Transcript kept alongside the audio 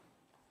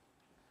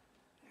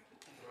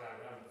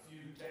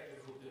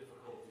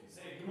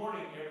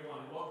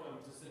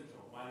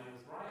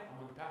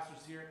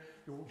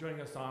you're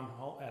joining us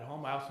at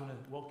home, I also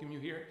want to welcome you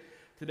here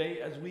today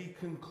as we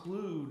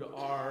conclude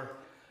our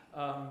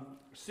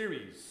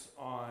series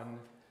on,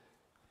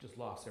 just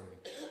lost everything,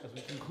 as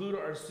we conclude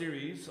our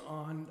series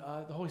on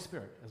the Holy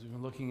Spirit, as we've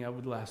been looking at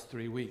over the last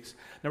 3 weeks.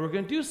 Now we're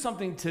going to do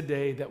something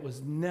today that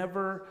was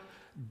never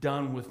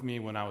done with me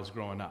when I was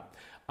growing up.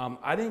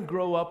 I didn't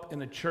grow up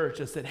in a church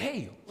that said,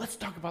 hey, let's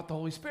talk about the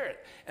Holy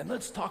Spirit, and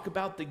let's talk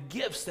about the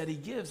gifts that he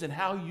gives and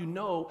how you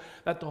know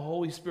that the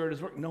Holy Spirit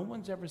is working. No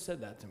one's ever said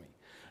that to me.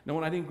 No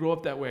one, I didn't grow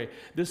up that way.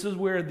 This is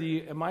where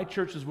my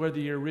church is where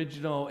the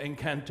original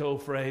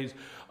Encanto phrase,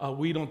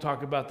 we don't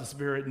talk about the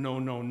Spirit, no,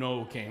 no,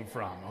 no, came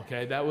from,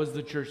 okay? That was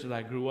the church that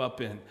I grew up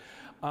in.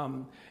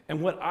 And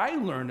what I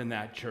learned in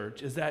that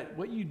church is that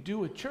what you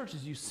do at church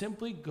is you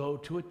simply go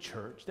to a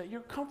church that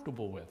you're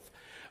comfortable with.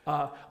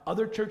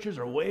 Other churches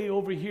are way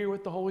over here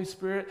with the Holy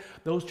Spirit.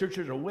 Those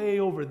churches are way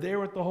over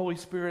there with the Holy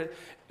Spirit.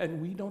 And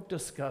we don't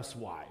discuss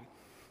why.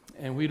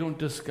 And we don't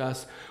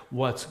discuss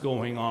what's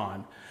going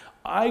on.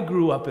 I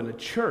grew up in a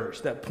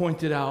church that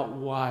pointed out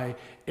why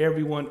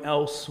everyone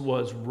else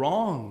was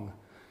wrong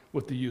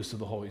with the use of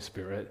the Holy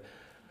Spirit.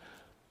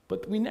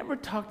 But we never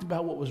talked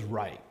about what was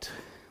right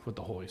with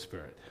the Holy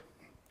Spirit.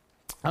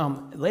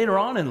 Later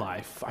on in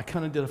life, I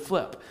kind of did a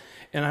flip.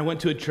 And I went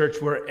to a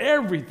church where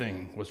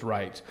everything was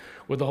right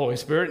with the Holy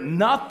Spirit.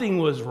 Nothing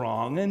was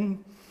wrong.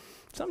 And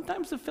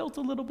sometimes it felt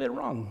a little bit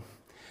wrong.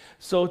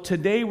 So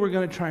today we're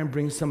going to try and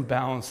bring some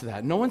balance to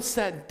that. No one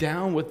sat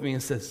down with me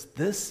and says,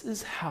 this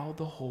is how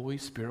the Holy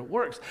Spirit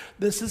works.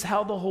 This is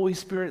how the Holy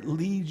Spirit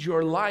leads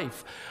your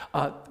life.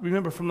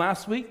 Remember from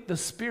last week, the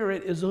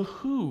Spirit is a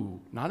who,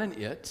 not an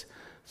it.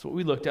 That's what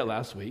we looked at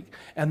last week.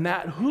 And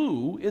that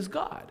who is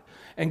God.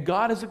 And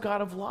God is a God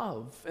of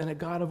love and a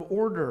God of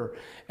order.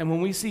 And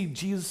when we see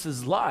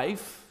Jesus'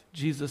 life,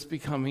 Jesus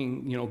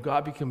becoming,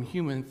 God become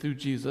human through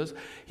Jesus,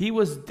 he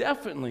was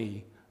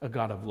definitely a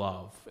God of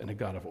love and a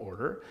God of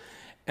order.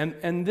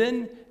 And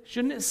then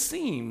shouldn't it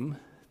seem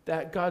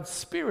that God's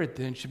Spirit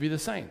then should be the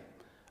same?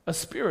 A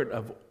spirit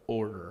of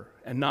order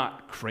and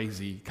not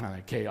crazy kind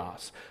of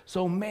chaos.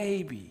 So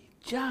maybe,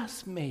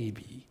 just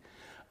maybe,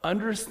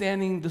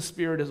 understanding the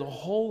Spirit is a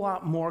whole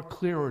lot more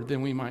clearer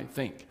than we might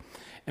think.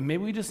 And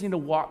maybe we just need to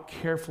walk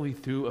carefully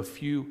through a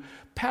few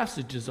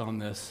passages on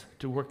this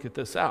to work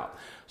this out.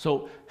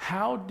 So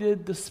how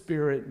did the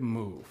Spirit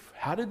move?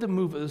 How did the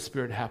move of the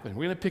Spirit happen?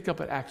 We're going to pick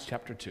up at Acts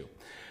chapter 2.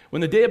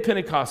 When the day of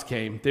Pentecost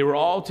came, they were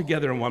all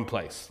together in one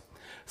place.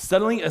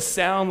 Suddenly a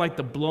sound like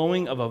the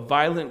blowing of a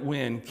violent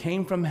wind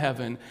came from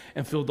heaven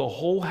and filled the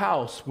whole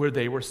house where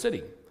they were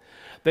sitting.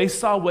 They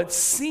saw what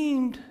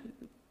seemed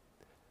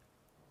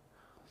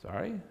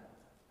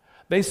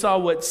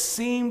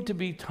to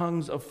be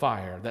tongues of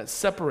fire that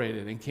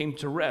separated and came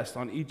to rest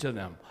on each of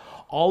them.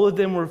 All of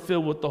them were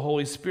filled with the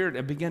Holy Spirit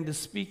and began to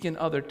speak in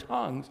other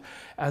tongues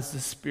as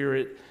the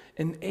Spirit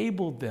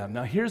enabled them.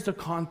 Now here's the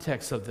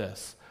context of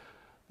this.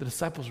 The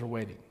disciples were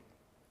waiting.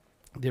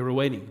 They were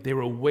waiting. They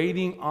were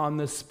waiting on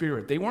the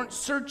Spirit. They weren't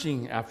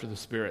searching after the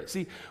Spirit.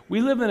 See,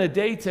 we live in a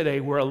day today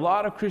where a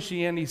lot of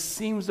Christianity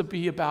seems to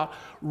be about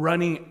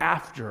running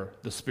after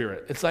the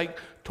Spirit. It's like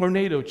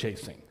tornado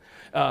chasing.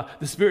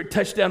 The Spirit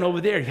touched down over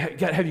there.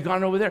 Have you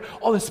gone over there?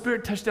 Oh, the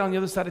Spirit touched down on the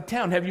other side of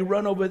town. Have you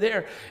run over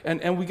there?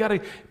 And we got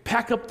to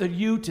pack up the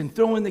ute and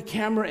throw in the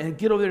camera and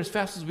get over there as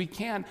fast as we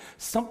can.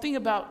 Something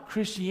about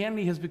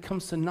Christianity has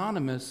become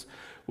synonymous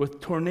with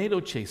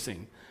tornado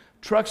chasing.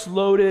 Trucks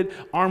loaded,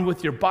 armed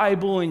with your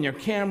Bible and your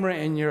camera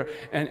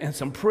and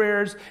some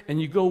prayers, and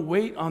you go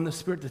wait on the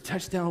Spirit to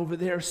touch down over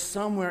there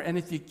somewhere. And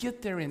if you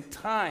get there in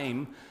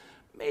time,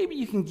 maybe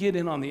you can get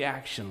in on the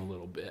action a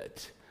little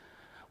bit.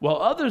 While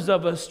others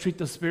of us treat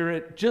the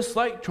Spirit just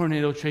like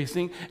tornado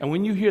chasing, and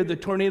when you hear the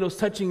tornadoes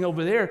touching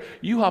over there,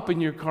 you hop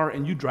in your car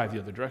and you drive the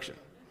other direction.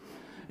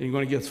 And you're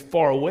going to get as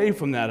far away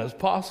from that as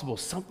possible.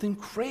 Something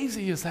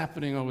crazy is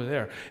happening over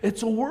there.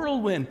 It's a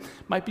whirlwind.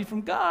 Might be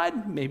from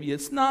God, maybe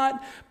it's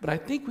not, but I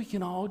think we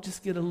can all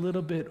just get a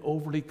little bit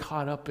overly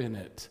caught up in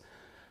it.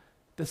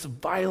 This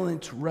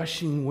violent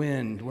rushing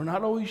wind. We're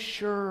not always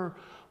sure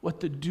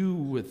what to do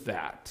with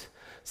that.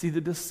 See,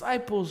 the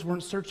disciples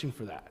weren't searching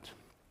for that.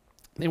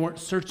 They weren't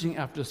searching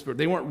after the Spirit.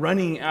 They weren't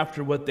running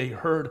after what they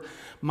heard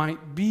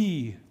might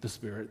be the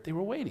Spirit. They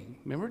were waiting.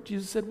 Remember,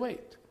 Jesus said,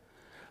 wait.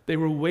 They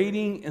were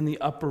waiting in the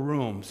upper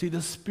room. See,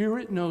 the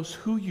Spirit knows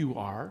who you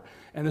are,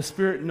 and the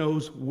Spirit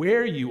knows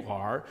where you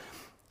are.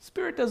 The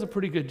Spirit does a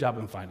pretty good job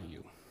in finding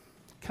you.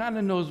 Kind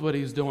of knows what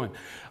he's doing.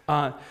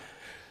 The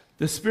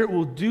Spirit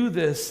will do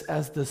this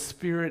as the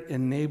Spirit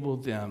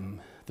enabled them,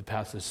 the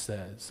passage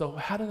said. So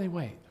how do they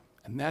wait?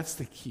 And that's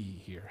the key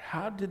here.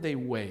 How did they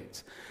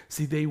wait?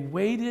 See, they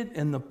waited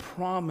in the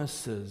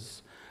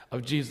promises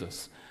of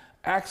Jesus.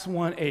 Acts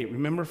 1:8.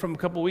 Remember from a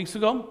couple weeks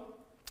ago?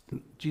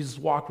 Jesus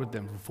walked with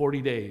them for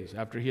 40 days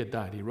after he had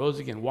died. He rose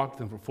again, walked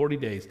with them for 40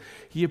 days.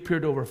 He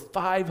appeared to over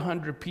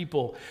 500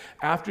 people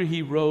after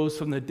he rose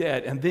from the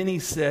dead. And then he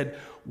said,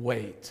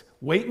 wait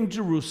in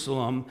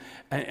Jerusalem,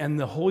 and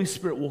the Holy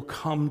Spirit will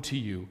come to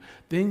you.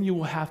 Then you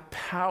will have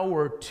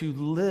power to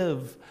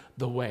live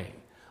the way.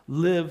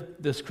 live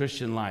this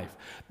Christian life.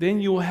 Then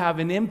you will have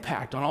an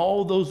impact on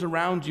all those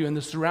around you in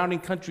the surrounding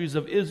countries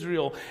of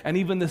Israel and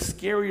even the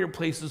scarier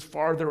places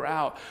farther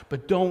out.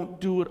 But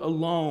don't do it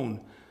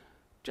alone.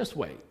 Just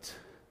wait.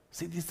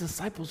 See, these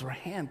disciples were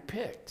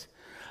handpicked.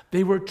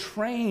 They were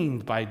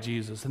trained by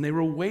Jesus, and they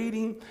were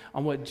waiting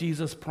on what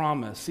Jesus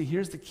promised. See,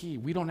 here's the key.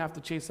 We don't have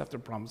to chase after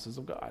promises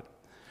of God.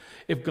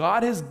 If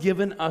God has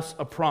given us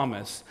a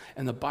promise,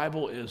 and the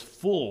Bible is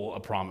full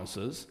of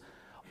promises,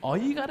 all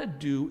you got to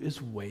do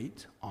is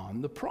wait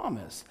on the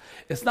promise.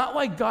 It's not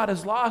like God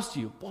has lost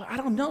you. Boy, I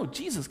don't know.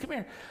 Jesus, come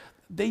here.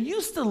 They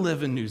used to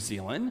live in New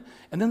Zealand,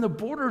 and then the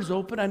borders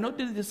opened. I know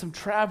they did some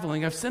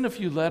traveling. I've sent a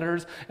few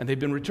letters, and they've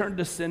been returned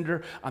to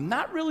sender. I'm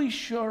not really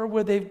sure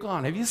where they've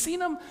gone. Have you seen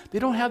them? They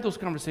don't have those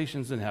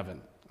conversations in heaven,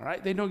 all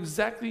right? They know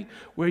exactly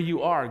where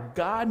you are.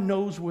 God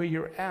knows where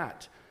you're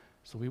at.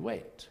 So we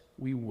wait.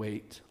 We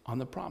wait on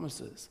the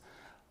promises.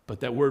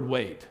 But that word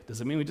wait,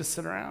 does it mean we just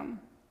sit around?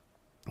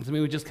 Does it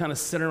mean we just kind of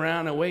sit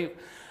around and wait?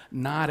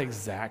 Not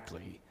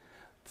exactly.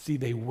 See,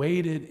 they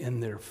waited in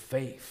their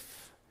faith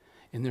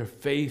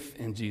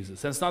in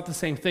Jesus. That's not the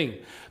same thing.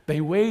 They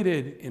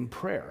waited in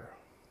prayer.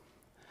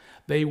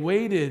 They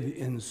waited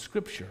in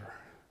Scripture.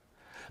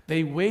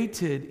 They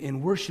waited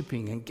in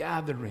worshiping and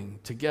gathering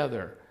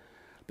together.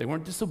 They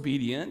weren't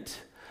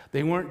disobedient.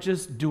 They weren't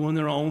just doing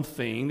their own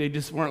thing. They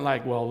just weren't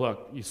like, well,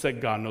 look, you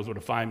said God knows where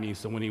to find me,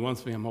 so when he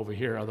wants me, I'm over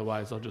here.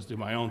 Otherwise, I'll just do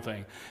my own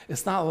thing.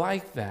 It's not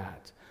like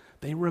that.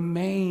 They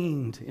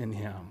remained in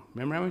him.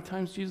 Remember how many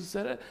times Jesus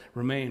said it?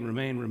 Remain,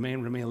 remain,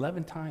 remain, remain.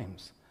 11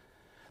 times.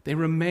 They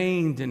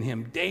remained in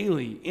him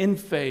daily, in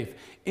faith,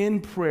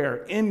 in prayer,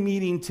 in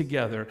meeting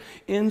together,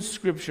 in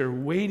Scripture,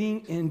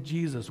 waiting in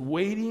Jesus,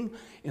 waiting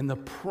in the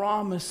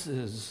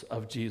promises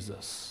of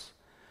Jesus.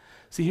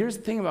 See, here's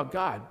the thing about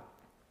God.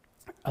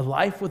 A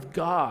life with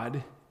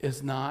God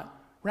is not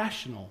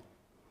rational.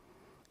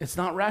 It's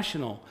not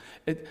rational.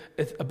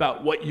 It's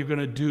about what you're going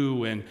to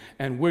do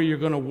and where you're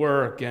going to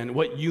work and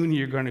what uni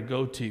you're going to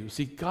go to.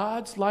 See,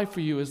 God's life for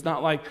you is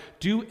not like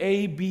do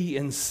A, B,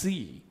 and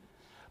C.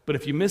 But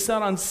if you miss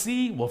out on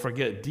C, well,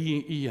 forget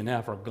D, E, and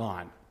F are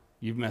gone.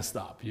 You've messed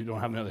up. You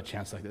don't have another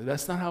chance like that.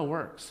 That's not how it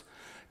works.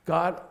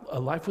 A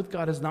life with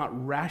God is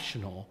not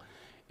rational.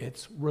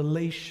 It's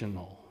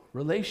relational.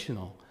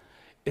 Relational.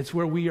 It's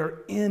where we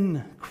are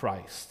in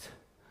Christ,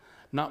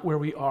 not where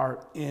we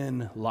are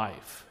in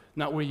life,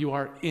 not where you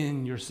are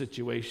in your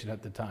situation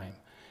at the time.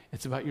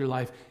 It's about your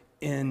life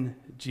in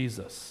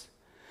Jesus.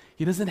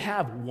 He doesn't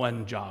have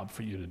one job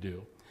for you to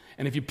do.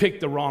 And if you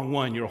pick the wrong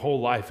one, your whole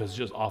life is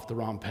just off the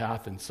wrong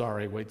path, and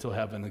sorry, wait till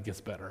heaven, it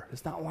gets better.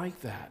 It's not like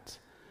that.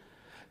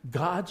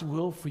 God's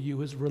will for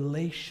you is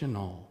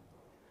relational.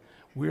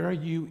 Where are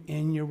you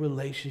in your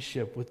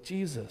relationship with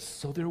Jesus?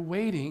 So they're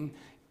waiting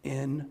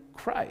in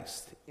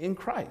Christ.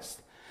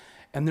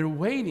 And they're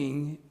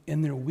waiting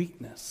in their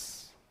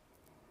weakness,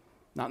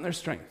 not in their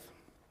strength.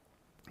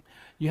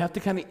 You have to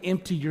kind of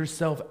empty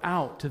yourself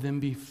out to then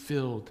be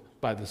filled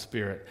by the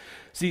Spirit.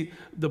 See,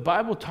 the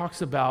Bible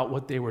talks about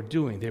what they were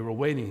doing. They were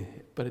waiting,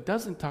 but it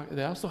doesn't talk, it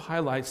also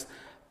highlights,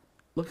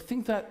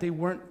 think of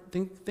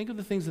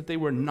the things that they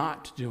were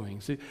not doing.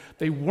 See,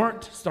 they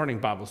weren't starting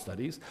Bible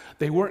studies.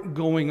 They weren't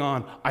going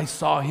on, I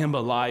saw him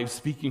alive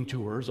speaking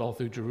tours all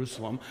through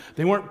Jerusalem.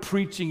 They weren't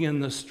preaching in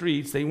the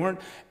streets. They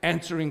weren't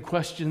answering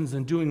questions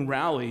and doing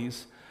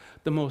rallies.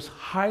 The most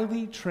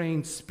highly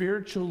trained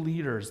spiritual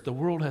leaders the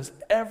world has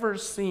ever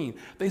seen.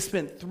 They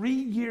spent 3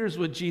 years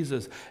with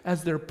Jesus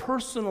as their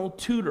personal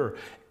tutor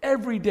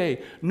every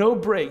day. No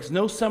breaks,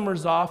 no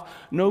summers off,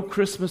 no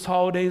Christmas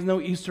holidays, no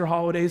Easter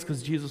holidays,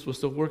 because Jesus was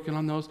still working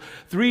on those.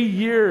 3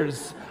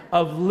 years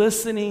of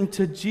listening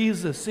to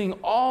Jesus, seeing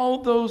all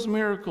those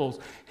miracles,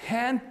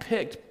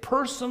 handpicked,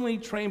 personally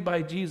trained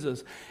by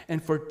Jesus.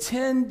 And for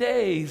 10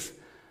 days,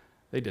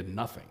 they did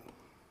nothing.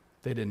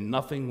 They did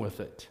nothing with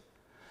it.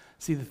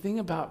 See, the thing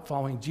about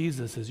following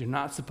Jesus is you're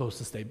not supposed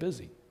to stay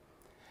busy.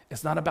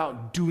 It's not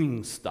about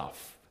doing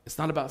stuff. It's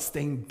not about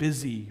staying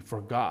busy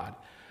for God.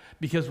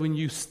 Because when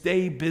you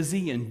stay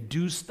busy and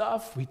do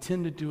stuff, we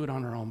tend to do it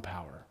on our own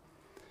power.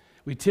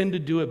 We tend to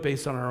do it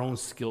based on our own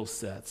skill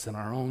sets and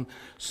our own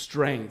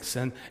strengths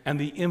and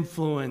the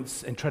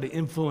influence and try to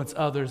influence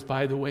others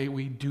by the way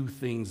we do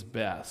things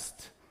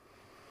best.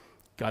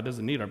 God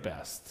doesn't need our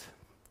best.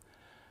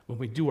 When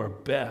we do our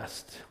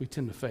best, we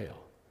tend to fail.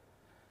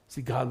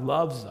 See, God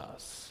loves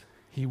us.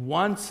 He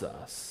wants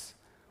us.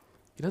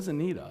 He doesn't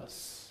need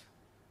us.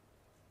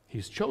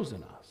 He's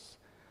chosen us.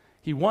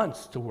 He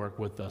wants to work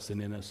with us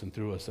and in us and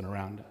through us and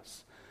around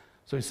us.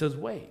 So he says,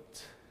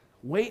 wait.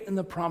 Wait in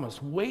the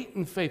promise. Wait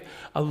in faith.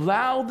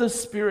 Allow the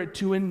Spirit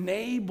to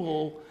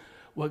enable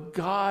what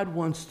God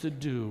wants to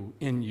do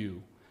in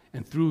you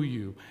and through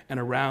you and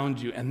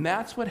around you. And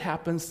that's what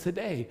happens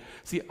today.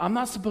 See, I'm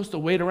not supposed to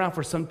wait around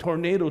for some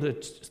tornado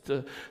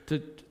to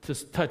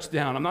touch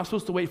down. I'm not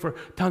supposed to wait for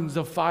tongues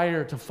of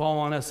fire to fall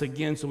on us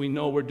again so we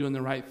know we're doing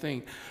the right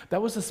thing.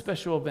 That was a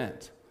special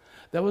event.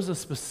 That was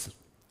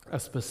a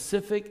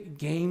specific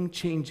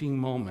game-changing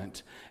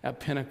moment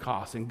at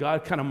Pentecost. And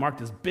God kind of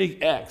marked this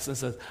big X and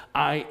says,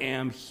 I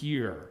am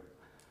here.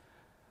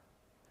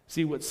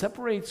 See, what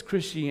separates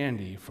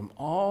Christianity from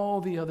all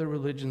the other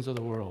religions of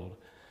the world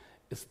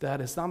is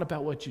that it's not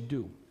about what you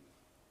do.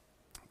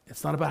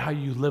 It's not about how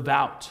you live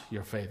out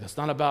your faith. It's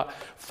not about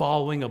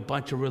following a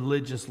bunch of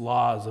religious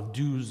laws of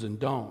do's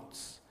and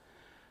don'ts.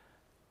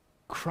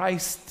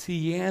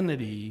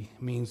 Christianity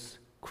means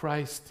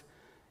Christ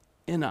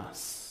in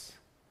us.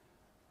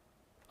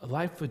 A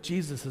life with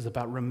Jesus is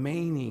about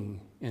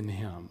remaining in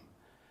him.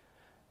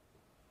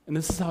 And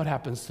this is how it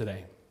happens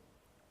today.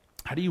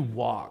 How do you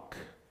walk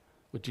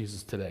with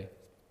Jesus today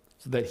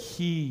so that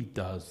he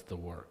does the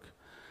work?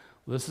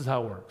 Well, this is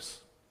how it works.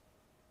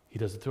 He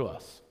does it through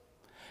us.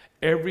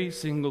 Every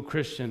single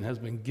Christian has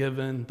been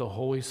given the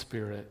Holy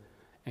Spirit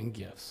and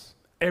gifts.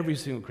 Every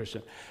single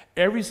Christian.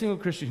 Every single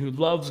Christian who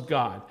loves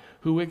God,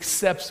 who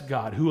accepts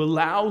God, who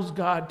allows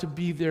God to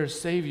be their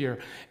Savior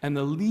and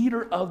the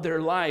leader of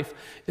their life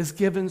is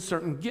given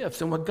certain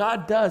gifts. And what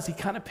God does, he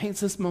kind of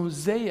paints this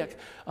mosaic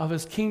of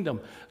his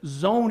kingdom.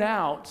 Zone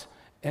out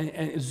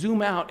and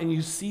zoom out and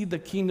you see the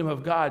kingdom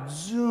of God.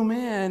 Zoom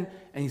in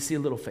and you see a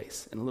little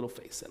face and a little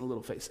face and a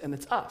little face. And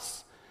it's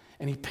us.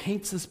 And he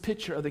paints this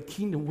picture of the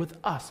kingdom with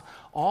us,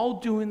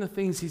 all doing the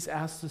things he's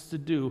asked us to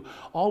do,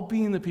 all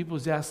being the people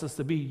he's asked us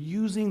to be,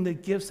 using the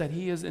gifts that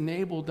he has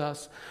enabled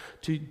us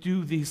to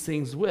do these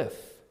things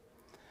with.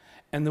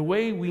 And the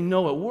way we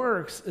know it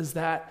works is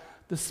that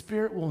the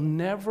Spirit will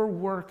never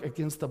work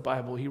against the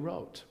Bible he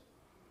wrote.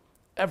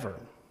 Ever.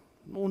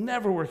 It will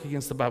never work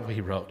against the Bible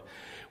he wrote.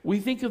 We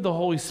think of the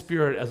Holy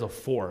Spirit as a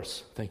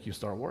force. Thank you,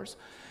 Star Wars.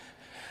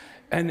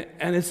 And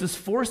it's this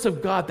force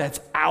of God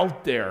that's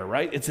out there,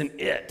 right? It's an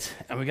it,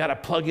 and we got to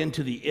plug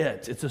into the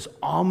it. It's this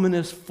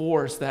ominous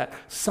force that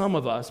some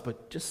of us,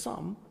 but just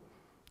some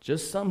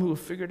who have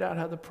figured out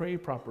how to pray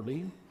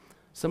properly,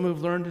 some who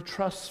have learned to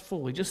trust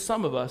fully, just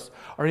some of us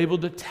are able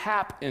to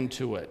tap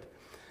into it.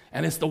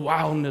 And it's the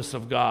wildness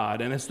of God,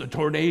 and it's the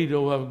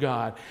tornado of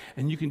God.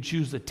 And you can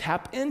choose to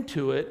tap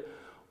into it,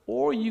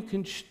 or you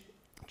can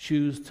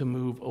choose to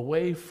move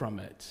away from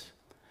it.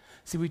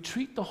 See, we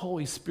treat the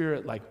Holy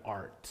Spirit like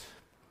art.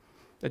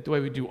 That's the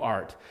way we do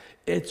art.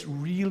 It's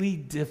really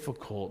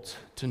difficult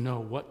to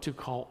know what to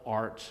call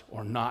art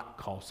or not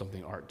call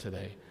something art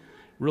today.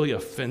 Really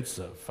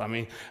offensive. I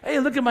mean, hey,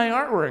 look at my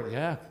artwork.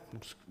 Yeah,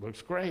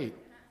 looks great.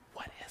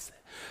 What is it?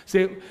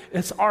 See,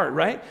 it's art,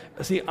 right?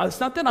 See, it's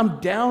not that I'm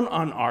down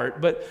on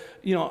art, but,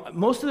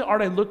 most of the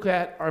art I look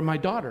at are my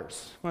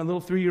daughters. My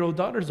little 3-year-old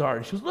daughter's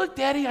art. She goes, look,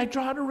 Daddy, I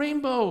draw a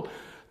rainbow.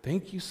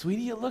 Thank you,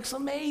 sweetie. It looks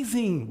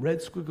amazing.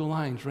 Red squiggle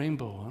lines,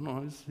 rainbow. I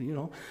don't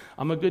know.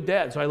 I'm a good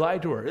dad, so I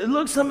lied to her. It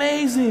looks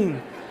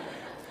amazing.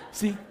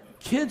 See,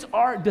 kids'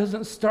 art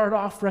doesn't start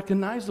off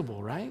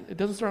recognizable, right? It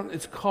doesn't start.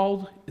 It's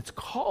called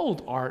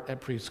art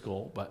at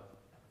preschool, but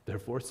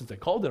therefore, since they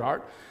called it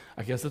art,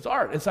 I guess it's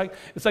art. It's like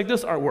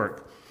this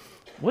artwork.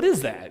 What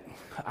is that?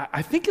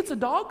 I think it's a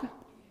dog.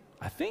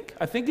 I think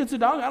it's a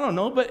dog. I don't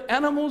know, but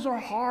animals are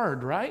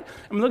hard, right?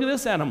 I mean, look at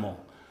this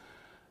animal.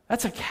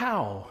 That's a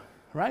cow.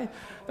 Right?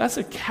 That's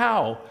a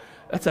cow.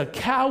 That's a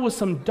cow with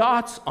some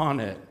dots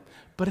on it.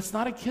 But it's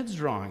not a kid's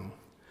drawing.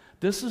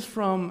 This is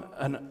from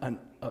an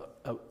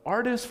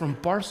artist from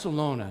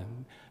Barcelona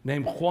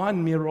named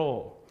Juan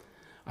Miró.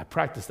 I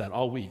practiced that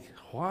all week.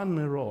 Juan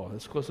Miró.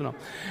 That's close enough.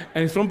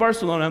 And he's from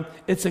Barcelona.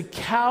 It's a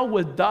cow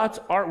with dots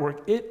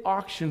artwork. It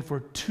auctioned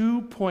for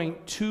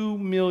 $2.2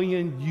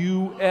 million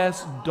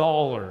US.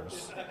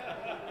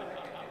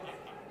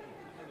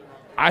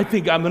 I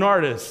think I'm an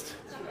artist.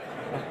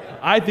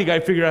 I think I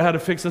figured out how to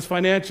fix this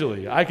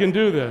financially. I can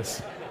do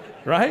this,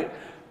 right?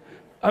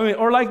 I mean,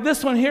 or like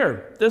this one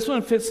here. This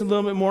one fits a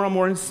little bit more on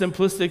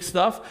simplistic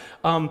stuff.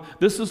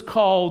 This is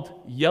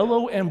called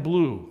Yellow and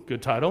Blue.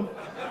 Good title.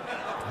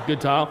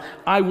 Good title.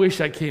 I wish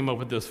I came up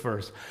with this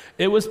first.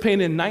 It was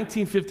painted in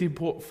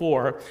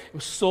 1954. It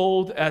was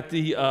sold at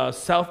the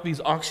Sotheby's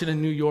auction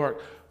in New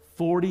York.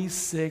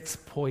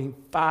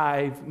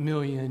 $46.5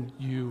 million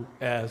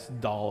US.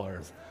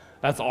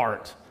 That's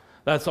art.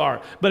 That's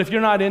art. But if you're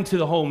not into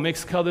the whole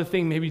mixed color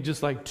thing, maybe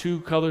just like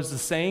 2 colors the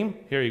same,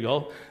 here you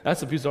go.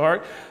 That's a piece of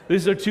art.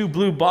 These are 2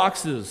 blue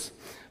boxes.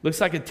 Looks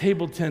like a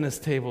table tennis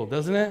table,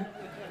 doesn't it?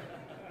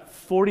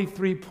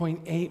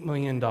 $43.8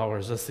 million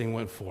this thing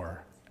went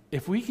for.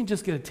 If we can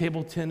just get a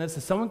table tennis,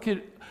 if someone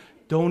could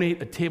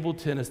donate a table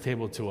tennis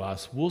table to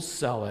us, we'll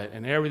sell it,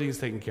 and everything's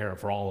taken care of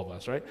for all of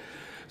us, right?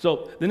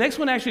 So the next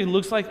one actually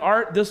looks like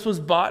art. This was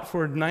bought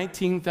for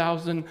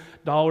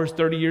 $19,000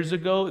 30 years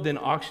ago, then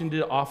auctioned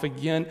it off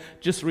again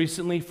just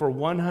recently for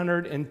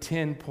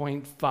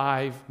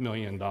 $110.5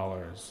 million.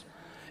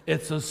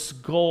 It's a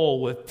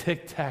skull with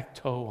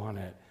tic-tac-toe on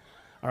it.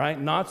 All right,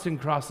 knots and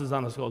crosses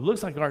on a skull. It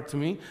looks like art to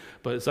me,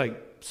 but it's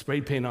like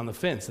spray paint on the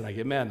fence, and I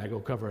get mad and I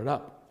go cover it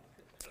up.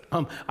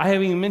 I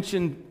haven't even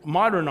mentioned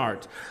modern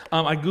art.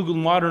 I Googled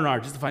modern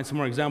art just to find some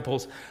more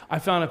examples. I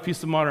found a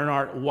piece of modern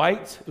art,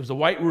 white. It was a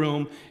white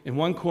room. In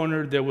one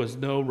corner, there was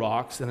no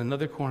rocks. In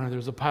another corner, there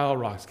was a pile of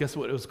rocks. Guess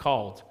what it was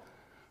called?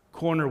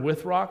 Corner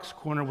with rocks,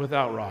 corner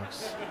without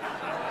rocks.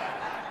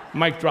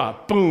 Mic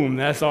drop. Boom.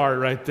 That's art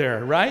right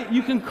there, right?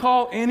 You can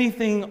call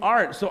anything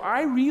art. So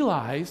I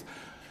realized,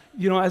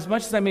 as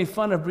much as I made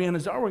fun of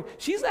Brianna's artwork,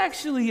 she's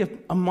actually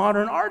a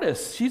modern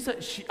artist.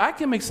 I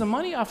can make some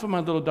money off of my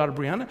little daughter,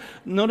 Brianna.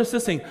 Notice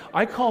this thing.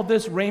 I call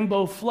this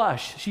Rainbow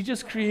Flush. She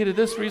just created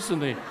this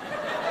recently.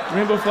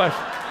 Rainbow Flush.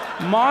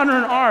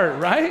 Modern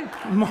art, right?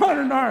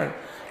 Modern art.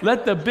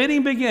 Let the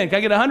bidding begin. Can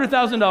I get $100,000,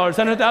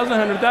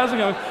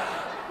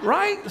 $100,000,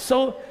 right?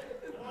 So,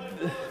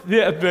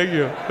 yeah, thank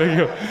you.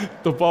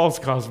 The balls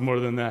cost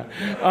more than that.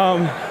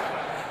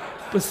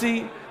 But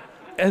see,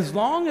 as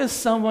long as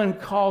someone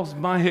calls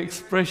my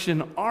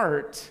expression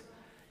art,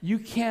 you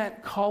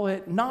can't call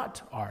it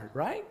not art,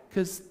 right?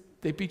 Because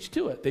they beat you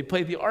to it. They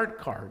play the art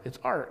card. It's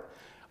art.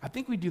 I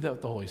think we do that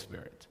with the Holy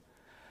Spirit.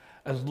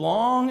 As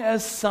long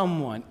as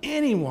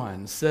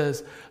anyone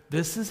says,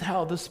 this is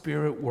how the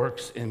Spirit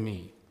works in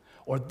me,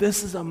 or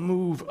this is a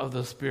move of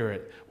the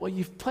Spirit, well,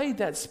 you've played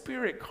that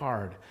Spirit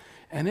card,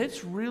 and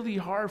it's really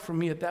hard for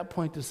me at that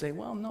point to say,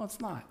 well, no,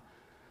 it's not.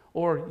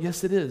 Or,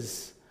 yes, it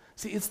is.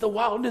 See, it's the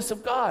wildness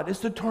of God. It's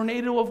the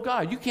tornado of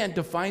God. You can't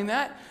define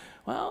that.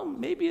 Well,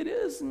 maybe it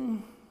is,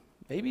 and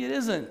maybe it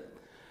isn't.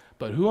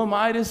 But who am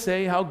I to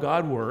say how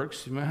God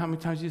works? You remember how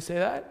many times you say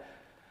that?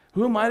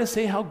 Who am I to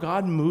say how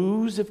God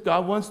moves? If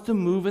God wants to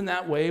move in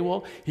that way,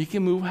 well, he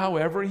can move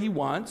however he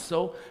wants.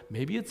 So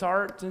maybe it's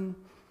art and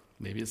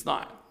maybe it's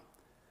not.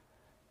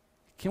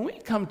 Can we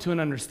come to an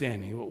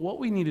understanding? What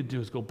we need to do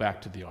is go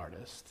back to the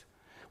artist.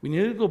 We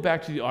need to go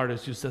back to the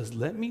artist who says,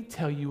 let me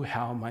tell you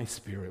how my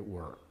Spirit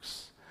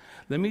works.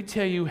 Let me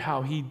tell you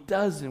how he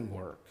doesn't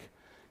work.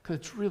 Because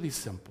it's really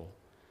simple.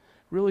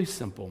 Really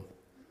simple.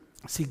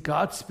 See,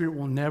 God's Spirit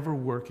will never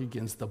work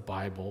against the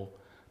Bible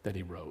that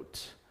he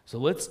wrote. So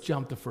let's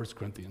jump to 1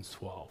 Corinthians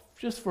 12,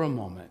 just for a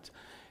moment.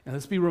 And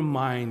let's be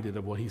reminded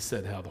of what he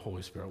said, how the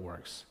Holy Spirit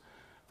works.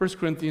 1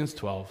 Corinthians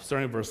 12,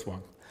 starting at verse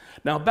 1.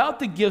 Now, about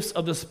the gifts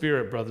of the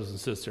Spirit, brothers and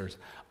sisters,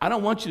 I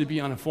don't want you to be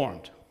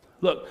uninformed.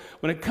 Look,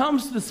 when it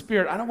comes to the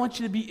Spirit, I don't want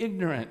you to be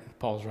ignorant,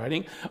 Paul's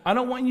writing. I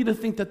don't want you to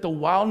think that the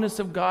wildness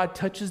of God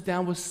touches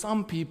down with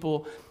some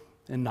people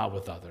and not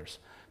with others.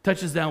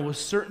 Touches down with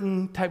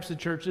certain types of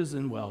churches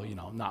and, well,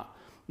 not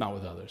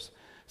with others.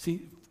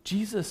 See,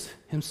 Jesus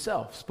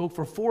himself spoke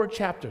for 4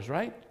 chapters,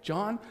 right?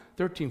 John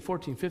 13,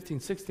 14, 15,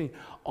 16,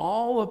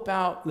 all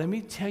about, let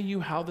me tell you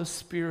how the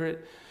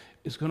Spirit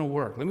is going to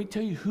work. Let me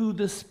tell you who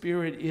the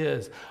Spirit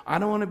is. I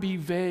don't want to be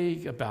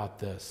vague about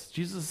this.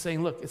 Jesus is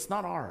saying, look, it's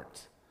not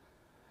art.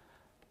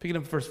 Picking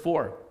up verse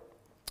 4.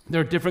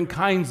 There are different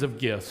kinds of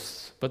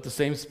gifts, but the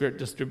same Spirit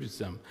distributes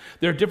them.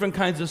 There are different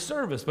kinds of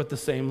service, but the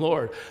same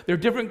Lord. There are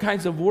different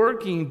kinds of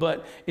working,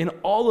 but in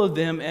all of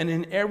them and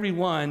in every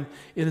one,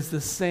 it is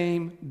the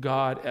same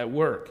God at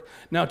work.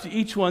 Now, to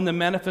each one, the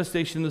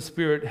manifestation of the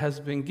Spirit has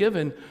been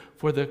given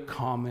for the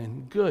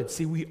common good.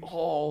 See, we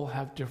all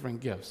have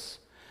different gifts,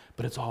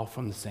 but it's all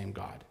from the same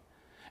God.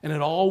 And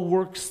it all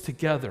works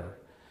together.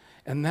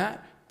 And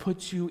that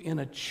puts you in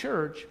a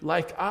church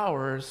like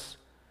ours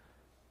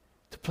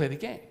to play the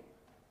game,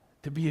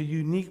 to be a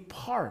unique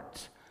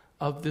part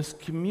of this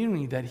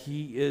community that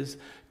he is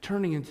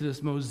turning into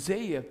this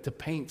mosaic to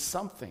paint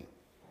something.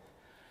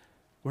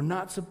 We're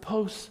not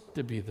supposed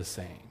to be the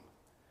same.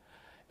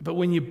 But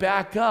when you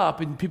back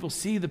up and people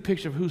see the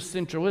picture of who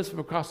Central is from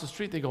across the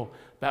street, they go,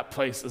 that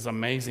place is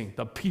amazing.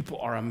 The people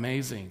are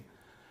amazing.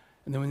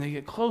 And then when they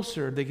get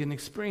closer, they get an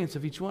experience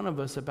of each one of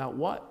us about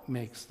what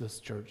makes this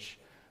church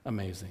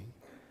amazing.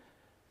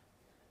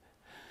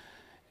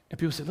 And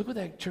people say, look what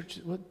that church,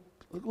 look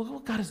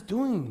what God is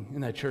doing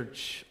in that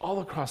church all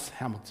across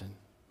Hamilton.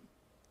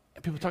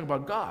 And people talk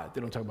about God.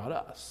 They don't talk about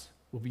us.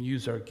 We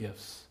use our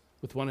gifts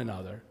with one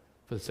another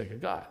for the sake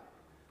of God.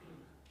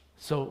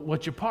 So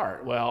what's your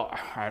part? Well,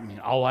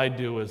 all I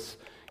do is,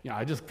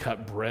 I just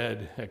cut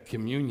bread at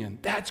communion.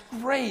 That's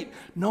great.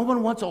 No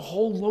one wants a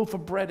whole loaf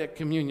of bread at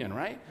communion,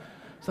 right?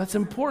 So that's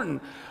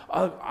important.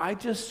 I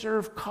just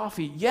serve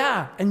coffee.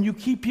 Yeah, and you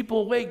keep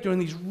people awake during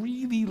these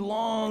really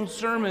long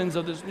sermons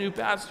of this new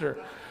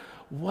pastor.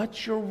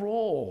 What's your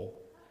role,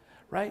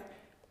 right?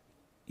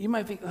 You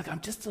might think, look,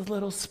 I'm just a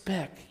little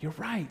speck. You're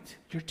right.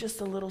 You're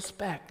just a little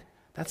speck.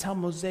 That's how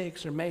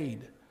mosaics are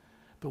made.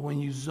 But when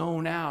you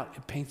zone out,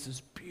 it paints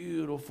this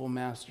beautiful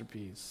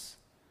masterpiece.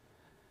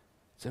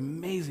 It's an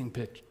amazing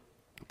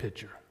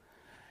picture.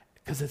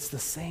 Because it's the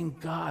same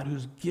God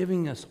who's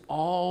giving us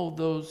all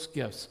those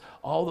gifts,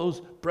 all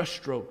those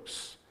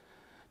brushstrokes.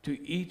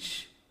 To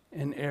each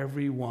and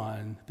every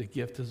one, the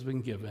gift has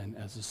been given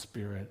as the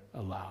Spirit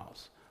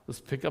allows. Let's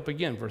pick up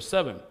again, verse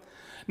 7.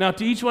 Now,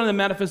 to each one, the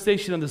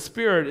manifestation of the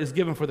Spirit is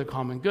given for the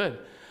common good.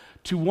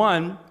 To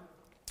one,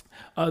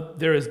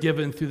 there is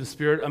given through the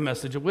Spirit a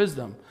message of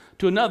wisdom.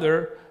 To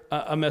another,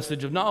 a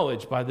message of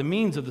knowledge by the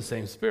means of the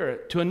same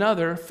Spirit. To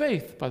another,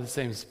 faith by the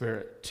same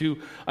Spirit.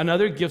 To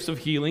another, gifts of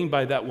healing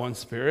by that one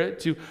Spirit.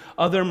 To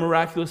other,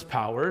 miraculous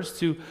powers.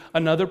 To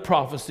another,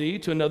 prophecy.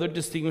 To another,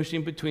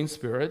 distinguishing between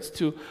spirits.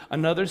 To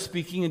another,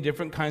 speaking in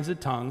different kinds of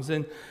tongues.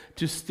 And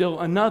to still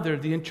another,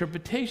 the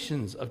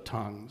interpretations of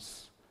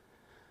tongues.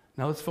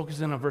 Now let's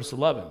focus in on verse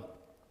 11.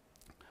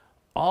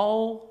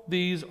 All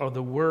these are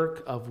the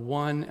work of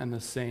one and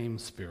the same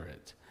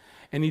Spirit.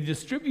 and he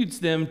distributes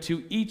them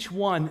to each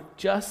one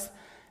just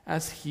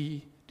as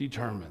he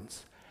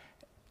determines.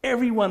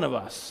 Every one of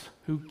us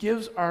who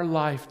gives our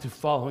life to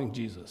following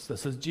Jesus, that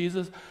says,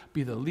 Jesus,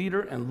 be the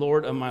leader and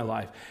Lord of my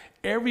life,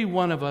 every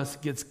one of us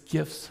gets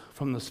gifts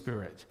from the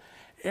Spirit.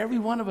 Every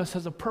one of us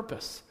has a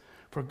purpose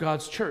for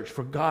God's church,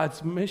 for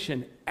God's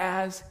mission,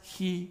 as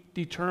he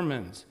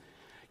determines.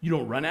 You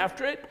don't run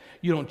after it.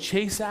 You don't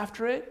chase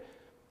after it.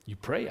 You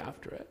pray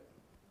after it.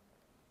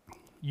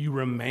 You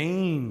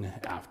remain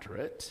after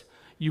it.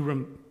 You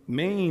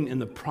remain in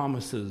the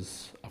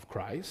promises of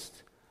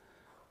Christ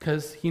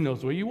because he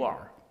knows where you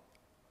are.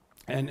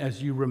 And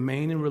as you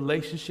remain in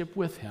relationship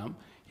with him,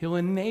 he'll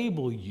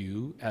enable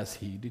you as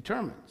he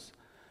determines.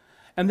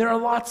 And there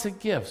are lots of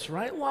gifts,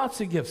 right?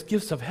 Lots of gifts.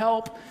 Gifts of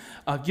help,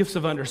 gifts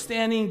of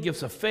understanding,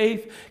 gifts of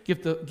faith,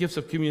 gifts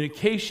of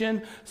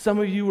communication. Some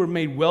of you are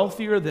made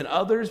wealthier than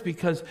others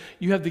because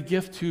you have the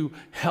gift to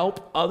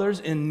help others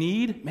in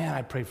need. Man,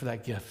 I pray for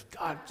that gift.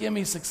 God, give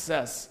me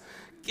success.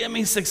 Give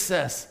me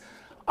success.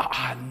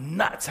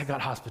 Nuts, I got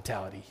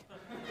hospitality.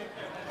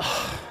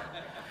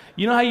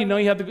 You know how you know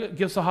you have the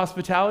gifts of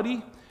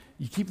hospitality?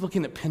 You keep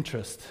looking at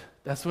Pinterest.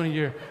 That's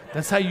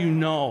how you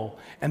know.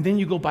 And then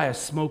you go buy a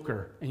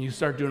smoker and you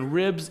start doing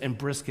ribs and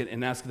brisket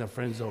and asking the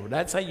friends over.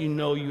 That's how you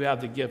know you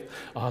have the gift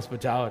of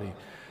hospitality.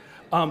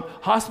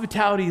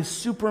 Hospitality is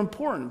super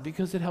important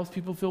because it helps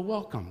people feel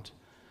welcomed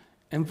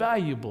and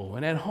valuable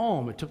and at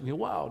home. It took me a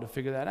while to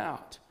figure that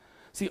out.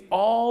 See,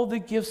 all the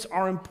gifts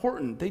are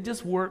important. They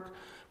just work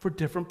for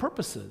different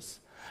purposes.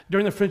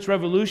 During the French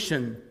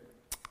Revolution,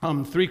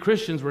 3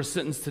 Christians were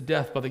sentenced to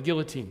death by the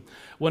guillotine.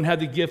 One had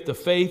the gift of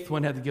faith,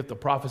 one had the gift of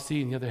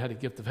prophecy, and the other had the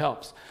gift of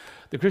helps.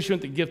 The Christian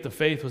with the gift of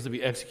faith was to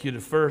be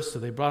executed first, so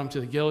they brought him to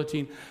the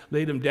guillotine,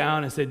 laid him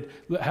down, and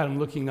had him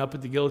looking up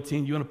at the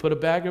guillotine. You want to put a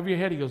bag over your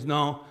head? He goes,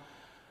 no,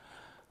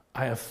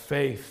 I have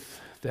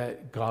faith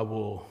that God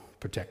will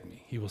protect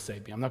me. He will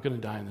save me. I'm not going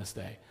to die on this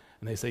day.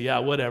 And they say, yeah,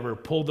 whatever.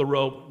 Pulled the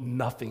rope,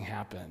 nothing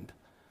happened.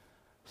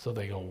 So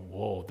they go,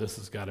 whoa, this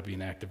has got to be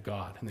an act of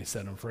God, and they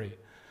set him free.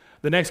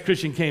 The next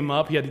Christian came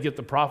up, he had to get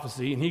the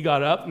prophecy, and he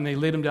got up, and they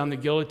laid him down the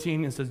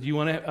guillotine and says, do you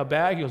want a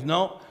bag? He goes,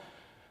 no,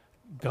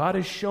 God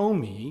has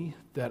shown me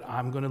that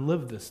I'm going to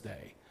live this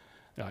day.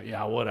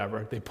 Yeah,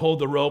 whatever. They pulled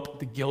the rope,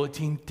 the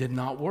guillotine did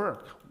not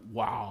work.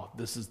 Wow,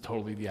 this is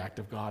totally the act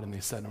of God, and they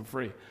set him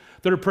free.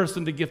 Third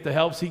person to gift the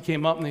helps, he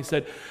came up, and they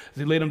said, as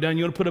they laid him down,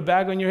 you want to put a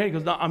bag on your head? He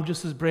goes, no, I'm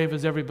just as brave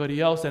as everybody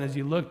else. And as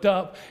he looked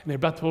up, and they're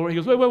about to pull it,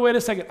 he goes, wait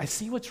a second. I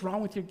see what's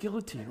wrong with your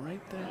guillotine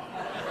right there.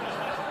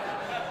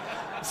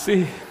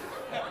 See?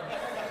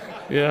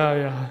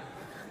 Yeah.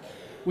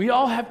 We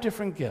all have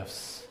different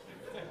gifts,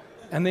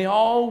 and they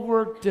all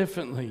work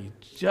differently,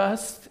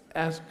 just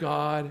as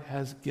God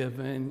has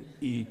given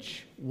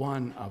each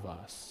one of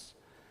us.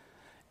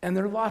 And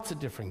there are lots of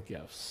different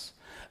gifts.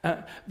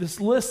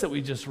 This list that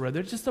we just read,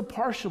 there's just a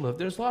partial of.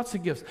 There's lots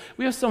of gifts.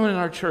 We have someone in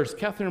our church,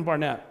 Catherine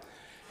Barnett.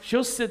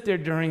 She'll sit there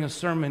during a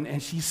sermon,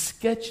 and she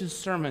sketches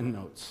sermon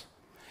notes.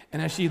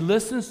 And as she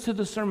listens to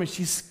the sermon,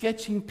 she's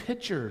sketching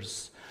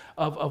pictures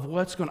of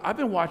what's going on. I've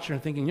been watching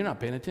her thinking, you're not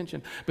paying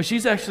attention. But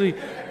she's actually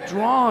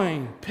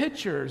drawing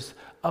pictures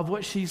of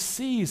what she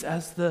sees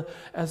as the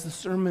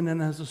sermon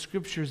and as the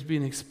scripture is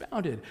being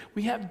expounded.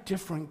 We have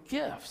different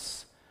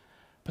gifts,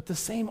 but the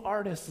same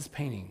artist is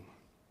painting.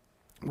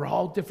 We're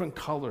all different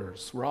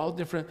colors. We're all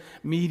different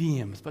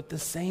mediums, but the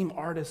same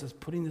artist is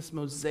putting this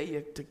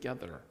mosaic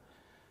together.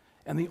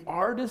 And the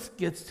artist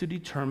gets to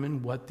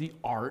determine what the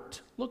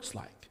art looks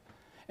like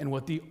and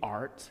what the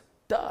art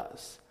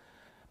does.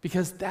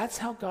 Because that's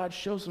how God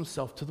shows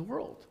himself to the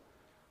world,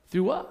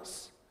 through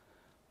us,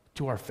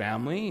 to our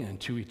family and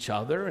to each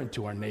other and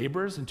to our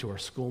neighbors and to our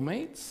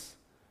schoolmates.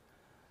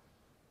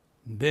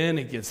 Then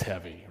it gets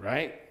heavy,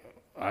 right?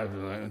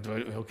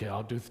 Okay,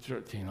 I'll do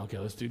 13. Okay,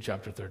 let's do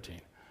chapter 13.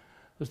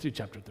 Let's do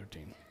chapter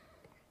 13.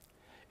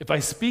 If I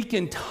speak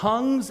in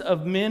tongues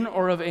of men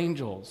or of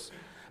angels,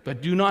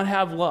 but do not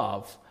have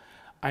love,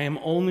 I am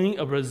only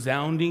a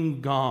resounding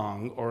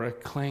gong or a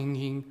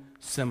clanging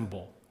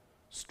cymbal.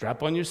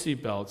 Strap on your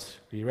seatbelts.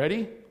 Are you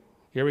ready?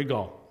 Here we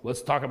go.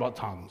 Let's talk about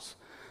tongues.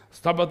 Let's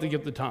talk about the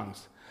gift of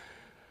tongues.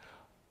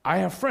 I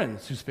have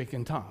friends who speak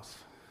in tongues.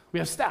 We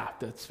have staff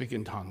that speak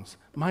in tongues.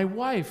 My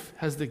wife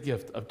has the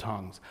gift of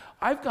tongues.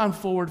 I've gone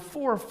forward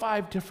 4 or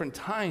 5 different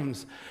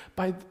times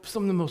by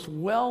some of the most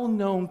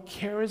well-known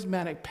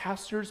charismatic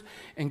pastors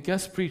and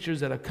guest preachers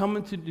that have come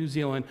into New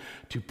Zealand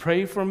to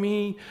pray for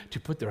me, to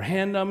put their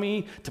hand on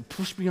me, to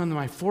push me on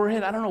my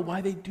forehead. I don't know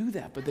why they do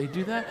that, but they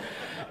do that.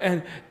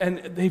 And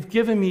they've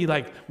given me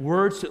like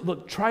words to,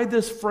 look, try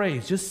this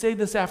phrase. Just say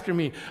this after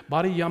me.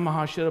 Bada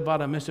Yamaha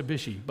Shirabada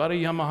Mitsubishi. Bada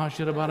Yamaha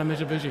Shirabada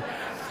Mitsubishi.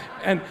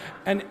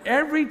 And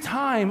every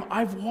time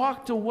I've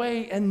walked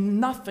away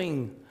and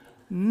nothing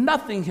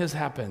has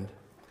happened.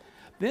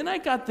 Then I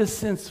got this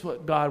sense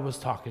what God was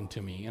talking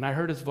to me, and I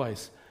heard his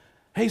voice.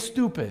 Hey,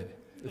 stupid.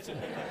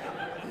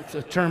 It's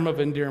a term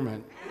of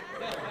endearment.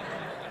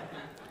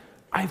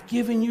 I've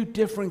given you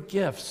different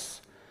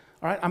gifts.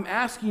 All right, I'm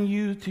asking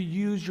you to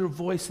use your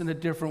voice in a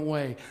different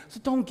way. So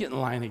don't get in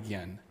line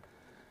again.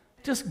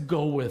 Just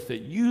go with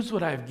it. Use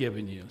what I've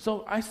given you.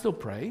 So I still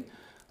pray.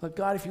 Like,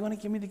 God, if you want to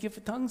give me the gift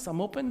of tongues,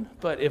 I'm open.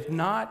 But if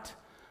not,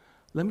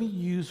 let me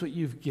use what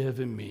you've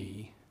given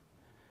me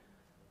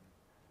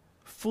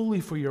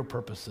fully for your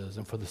purposes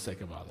and for the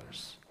sake of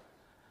others.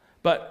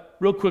 But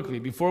real quickly,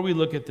 before we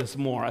look at this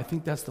more, I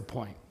think that's the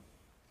point.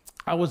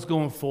 I was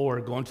going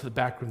to the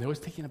back room. They always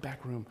take you in the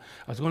back room.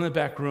 I was going to the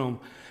back room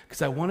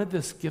because I wanted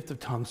this gift of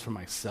tongues for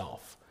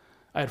myself.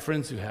 I had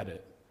friends who had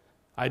it.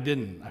 I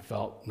didn't. I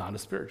felt not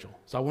as spiritual.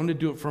 So I wanted to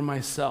do it for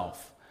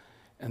myself.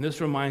 And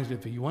this reminds me,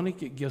 if you want to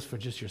get gifts for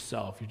just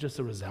yourself, you're just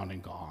a resounding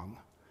gong.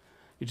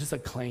 You're just a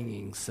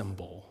clanging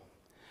cymbal.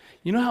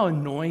 You know how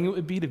annoying it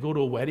would be to go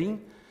to a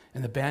wedding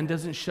and the band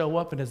doesn't show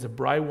up, and as the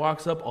bride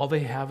walks up, all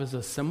they have is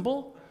a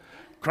cymbal?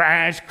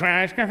 Crash,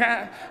 crash, crash,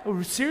 crash.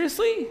 Oh,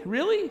 seriously?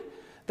 Really?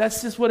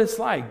 That's just what it's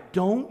like.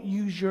 Don't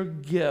use your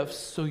gifts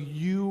so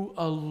you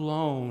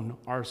alone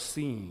are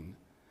seen.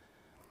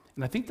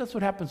 And I think that's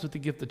what happens with the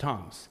gift of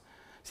tongues.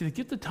 See, the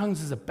gift of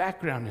tongues is a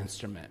background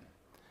instrument.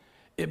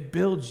 It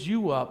builds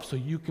you up so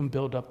you can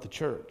build up the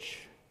church.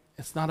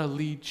 It's not a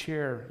lead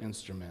chair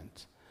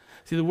instrument.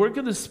 See, the work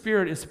of the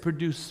Spirit is to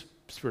produce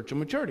spiritual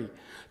maturity,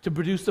 to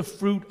produce the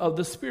fruit of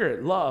the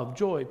Spirit, love,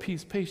 joy,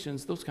 peace,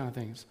 patience, those kind of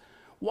things.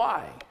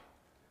 Why?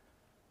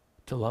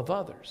 To love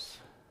others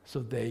so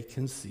they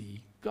can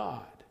see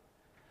God.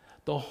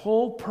 The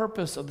whole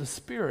purpose of the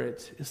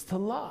Spirit is to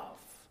love,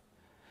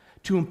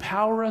 to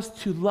empower us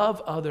to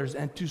love others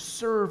and to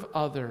serve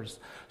others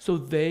so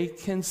they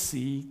can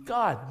see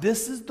God.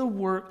 This is the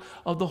work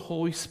of the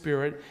Holy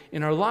Spirit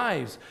in our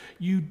lives.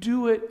 You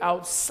do it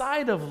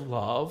outside of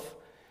love,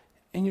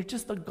 and you're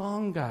just a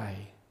gong guy,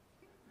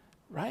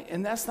 right?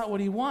 And that's not what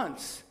he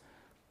wants.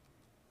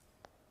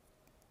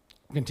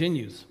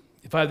 Continues.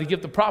 If I have the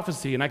gift of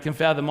prophecy and I can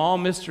fathom all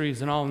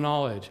mysteries and all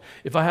knowledge,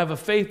 if I have a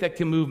faith that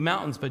can move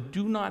mountains but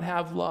do not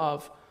have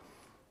love,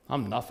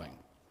 I'm nothing.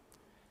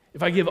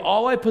 If I give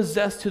all I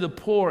possess to the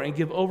poor and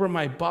give over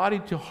my body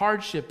to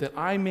hardship that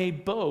I may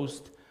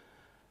boast,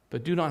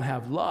 but do not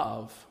have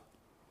love,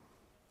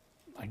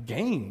 I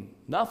gain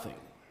nothing.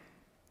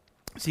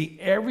 See,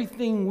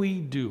 everything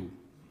we do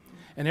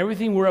and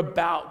everything we're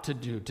about to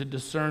do to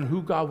discern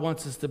who God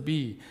wants us to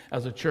be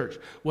as a church,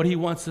 what he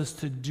wants us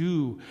to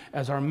do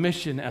as our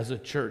mission as a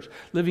church,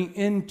 living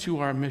into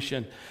our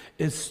mission,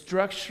 is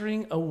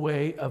structuring a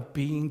way of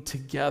being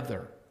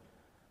together.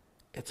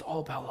 It's all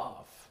about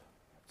love.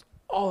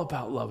 All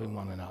about loving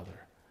one another.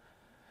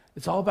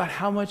 It's all about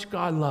how much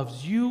God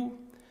loves you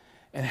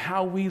and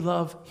how we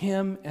love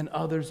him and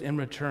others in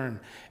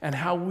return, and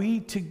how we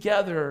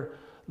together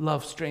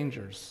love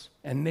strangers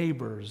and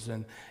neighbors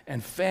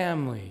and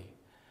family.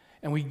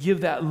 And we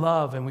give that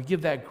love and we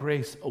give that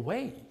grace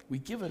away. We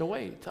give it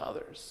away to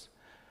others.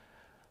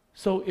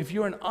 So if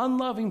you're an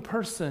unloving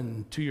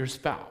person to your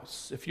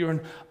spouse, if you're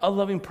an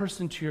unloving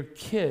person to your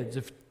kids,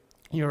 if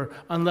you're an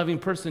unloving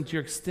person to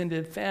your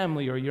extended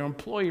family or your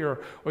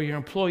employer or your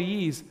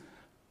employees,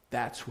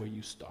 that's where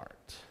you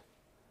start.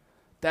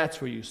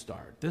 That's where you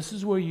start. This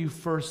is where you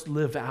first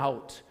live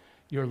out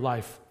your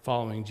life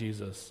following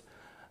Jesus.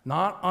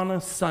 Not on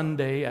a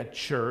Sunday at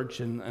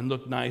church and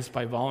look nice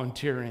by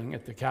volunteering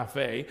at the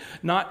cafe.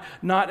 Not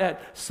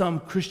at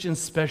some Christian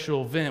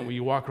special event where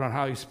you walk around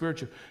highly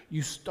spiritual.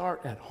 You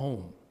start at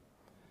home.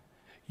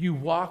 You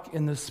walk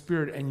in the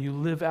Spirit and you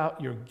live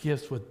out your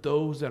gifts with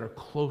those that are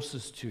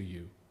closest to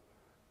you.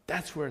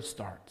 That's where it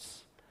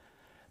starts.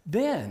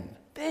 Then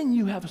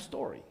you have a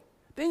story.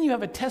 Then you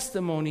have a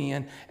testimony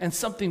and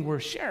something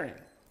worth sharing.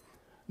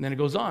 And then it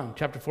goes on,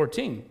 chapter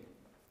 14.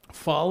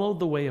 Follow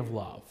the way of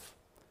love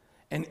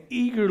and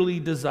eagerly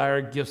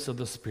desire gifts of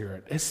the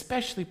Spirit,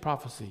 especially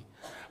prophecy.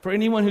 For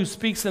anyone who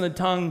speaks in a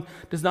tongue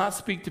does not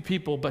speak to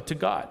people, but to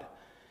God.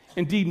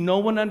 Indeed, no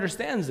one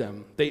understands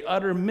them. They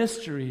utter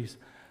mysteries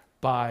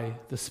by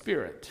the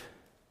Spirit.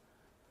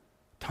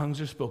 Tongues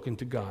are spoken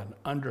to God.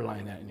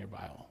 Underline that in your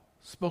Bible.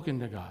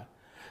 Spoken to God.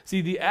 See,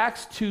 the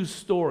Acts 2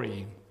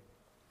 story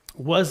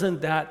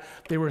wasn't that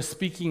they were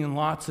speaking in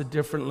lots of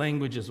different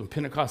languages when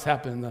Pentecost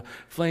happened, the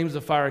flames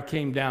of fire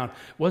came down. It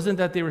wasn't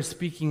that they were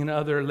speaking in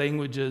other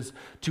languages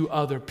to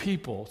other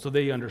people so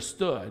they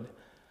understood.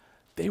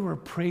 They were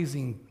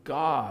praising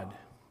God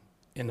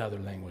in other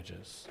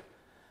languages.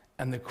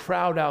 And the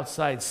crowd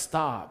outside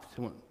stopped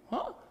and went,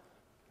 huh?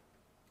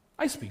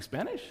 I speak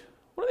Spanish.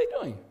 What are they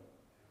doing?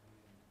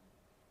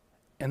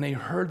 And they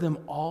heard them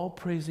all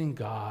praising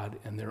God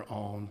in their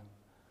own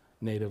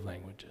native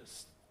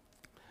languages.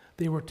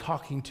 They were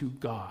talking to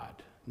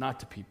God, not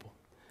to people.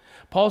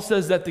 Paul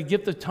says that the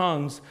gift of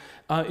tongues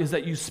is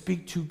that you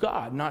speak to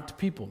God, not to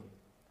people.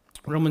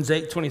 Romans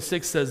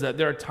 8:26 says that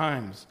there are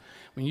times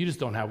when you just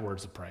don't have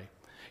words to pray.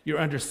 You're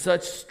under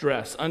such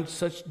stress, under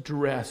such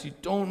duress, you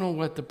don't know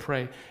what to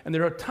pray. And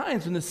there are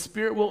times when the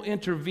Spirit will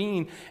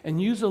intervene and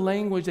use a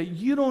language that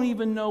you don't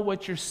even know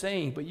what you're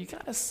saying, but you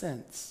got a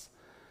sense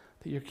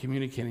that you're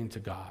communicating to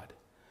God.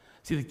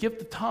 See, the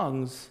gift of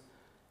tongues,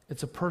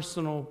 it's a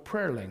personal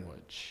prayer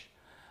language.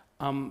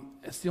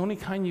 It's the only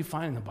kind you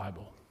find in the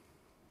Bible.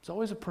 It's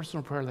always a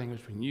personal prayer language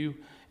between you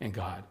and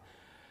God.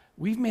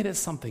 we've made it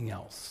something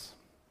else.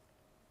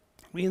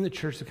 We in the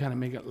church have kind of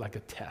make it like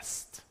a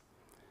test.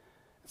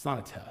 It's not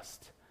a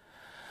test.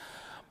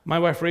 My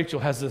wife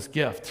Rachel has this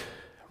gift.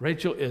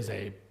 Rachel is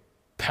a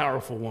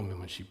powerful woman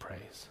when she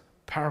prays.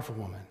 Powerful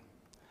woman.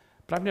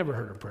 But I've never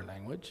heard her prayer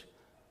language.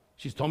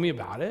 She's told me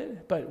about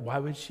it, but why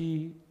would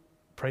she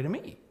pray to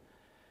me?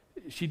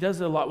 She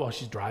does it a lot while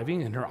she's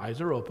driving, and her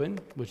eyes are open,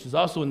 which is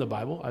also in the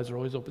Bible. Eyes are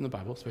always open in the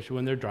Bible, especially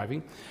when they're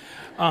driving.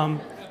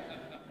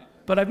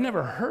 But I've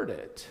never heard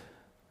it.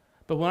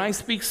 But when I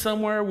speak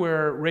somewhere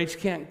where Rach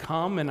can't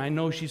come and I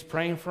know she's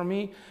praying for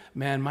me,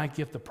 man, my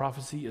gift of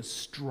prophecy is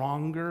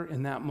stronger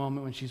in that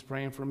moment when she's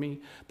praying for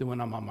me than when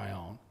I'm on my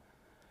own.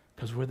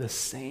 Because we're the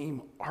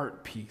same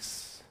art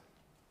piece.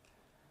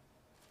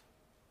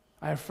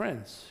 I have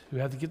friends who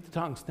have the gift of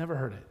tongues, never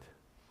heard it.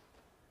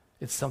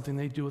 It's something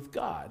they do with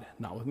God,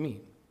 not with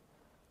me.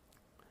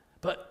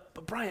 But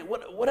Brian,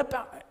 what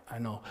about, I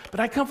know, but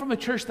I come from a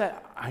church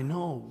that I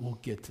know we'll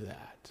get to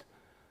that.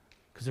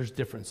 Because there's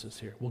differences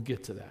here. We'll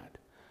get to that.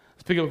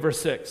 Let's pick up verse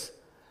 6.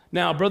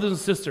 Now, brothers and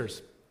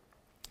sisters,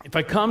 if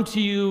I come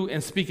to you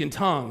and speak in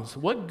tongues,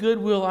 what good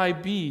will I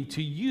be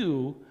to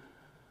you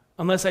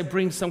unless I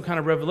bring some kind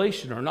of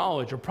revelation or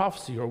knowledge or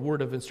prophecy or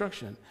word of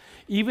instruction?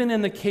 Even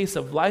in the case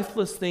of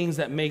lifeless things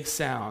that make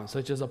sound,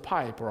 such as a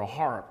pipe or a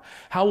harp,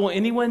 how will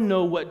anyone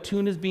know what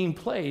tune is being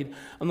played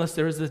unless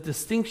there is a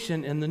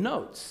distinction in the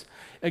notes?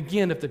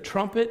 Again, if the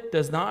trumpet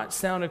does not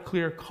sound a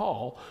clear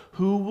call,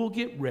 who will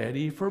get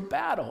ready for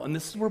battle? And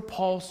this is where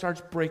Paul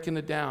starts breaking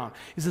it down.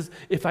 He says,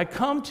 if I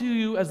come to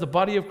you as the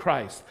body of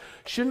Christ,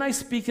 shouldn't I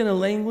speak in a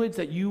language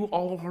that you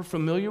all are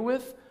familiar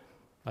with?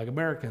 Like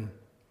American.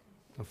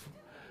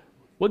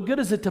 What good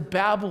is it to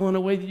babble in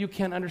a way that you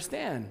can't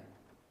understand?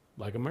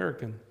 Like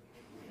American.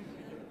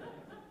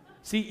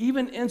 See,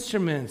 even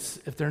instruments,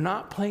 if they're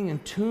not playing in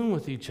tune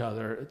with each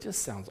other, it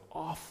just sounds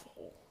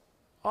awful.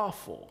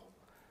 Awful.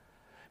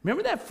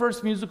 Remember that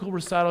first musical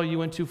recital you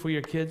went to for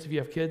your kids, if you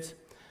have kids?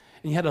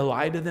 And you had to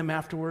lie to them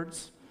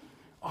afterwards?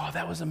 Oh,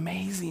 that was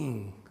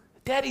amazing.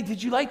 Daddy,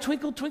 did you like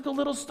Twinkle, Twinkle,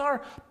 Little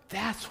Star?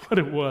 That's what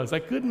it was. I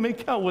couldn't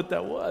make out what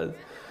that was.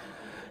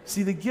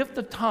 See, the gift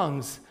of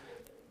tongues,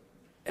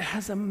 it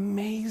has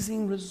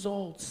amazing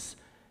results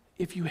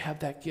if you have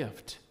that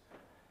gift.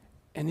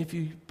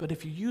 But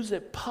if you use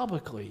it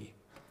publicly,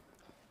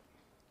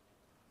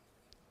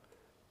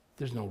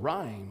 there's no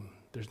rhyme,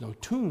 there's no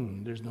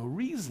tune, there's no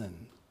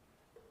reason.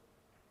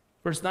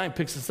 Verse 9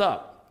 picks us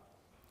up.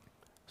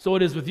 So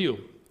it is with you.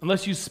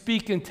 Unless you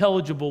speak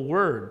intelligible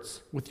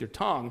words with your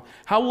tongue,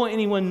 how will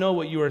anyone know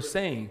what you are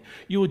saying?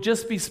 You will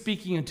just be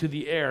speaking into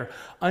the air.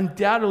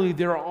 Undoubtedly,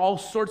 there are all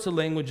sorts of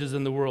languages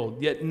in the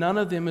world, yet none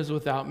of them is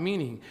without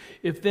meaning.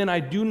 If then I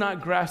do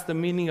not grasp the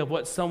meaning of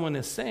what someone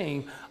is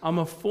saying, I'm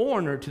a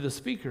foreigner to the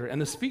speaker,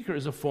 and the speaker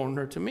is a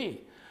foreigner to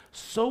me.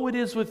 So it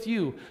is with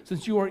you.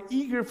 Since you are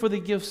eager for the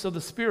gifts of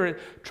the Spirit,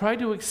 try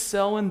to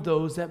excel in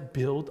those that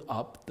build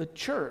up the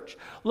church.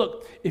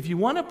 Look, if you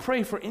want to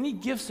pray for any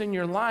gifts in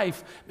your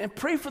life, man,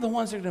 pray for the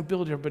ones that are going to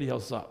build everybody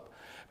else up.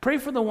 Pray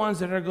for the ones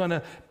that are going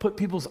to put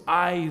people's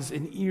eyes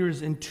and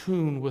ears in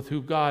tune with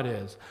who God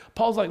is.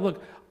 Paul's like,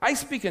 look, I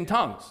speak in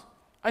tongues.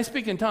 I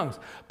speak in tongues.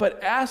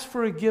 But ask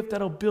for a gift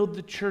that'll build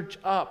the church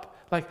up.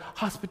 Like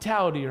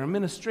hospitality or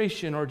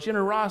administration or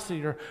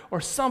generosity or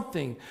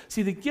something.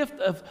 See, the gift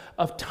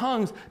of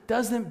tongues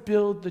doesn't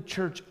build the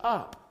church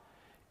up.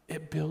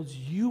 It builds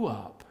you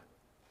up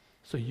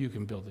so you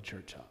can build the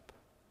church up.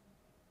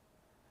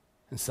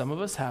 And some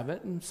of us have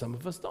it and some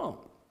of us don't.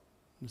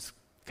 It's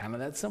kind of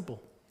that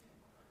simple.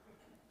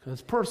 Because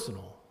it's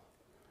personal.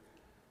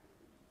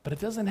 But it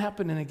doesn't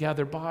happen in a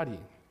gathered body.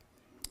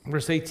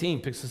 Verse 18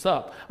 picks us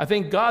up. I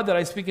thank God that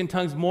I speak in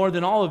tongues more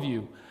than all of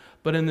you.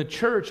 But in the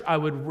church, I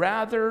would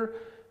rather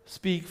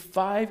speak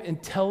 5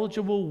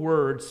 intelligible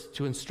words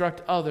to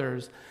instruct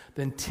others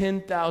than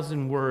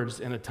 10,000 words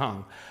in a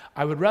tongue.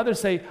 I would rather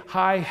say,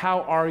 hi,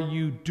 how are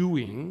you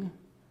doing,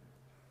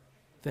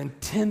 than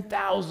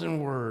 10,000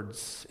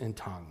 words in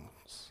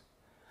tongues.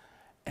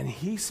 And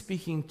he's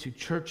speaking to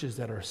churches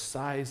that are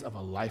size of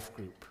a life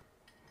group.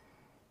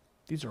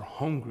 These are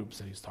home groups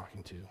that he's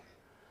talking to.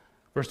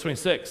 Verse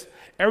 26,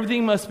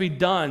 everything must be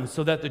done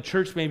so that the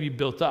church may be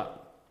built up.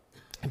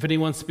 If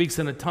anyone speaks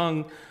in a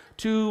tongue,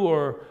 2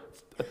 or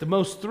at the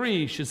most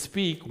 3 should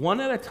speak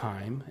one at a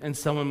time, and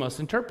someone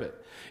must interpret.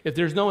 If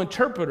there's no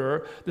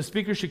interpreter, the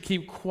speaker should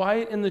keep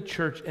quiet in the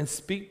church and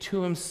speak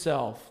to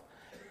himself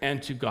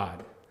and to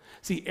God.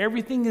 See,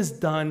 everything is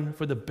done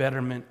for the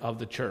betterment of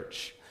the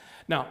church.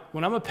 Now,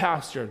 when I'm a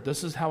pastor,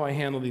 this is how I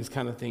handle these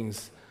kind of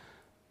things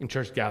in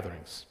church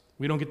gatherings.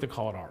 We don't get to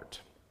call it art.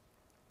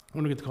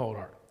 We don't get to call it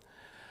art.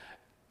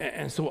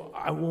 And so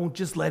I won't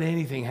just let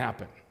anything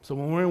happen. So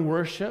when we're in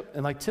worship,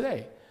 and like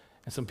today,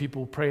 and some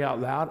people pray out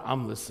loud,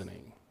 I'm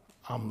listening.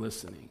 I'm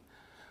listening.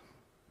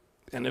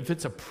 And if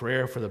it's a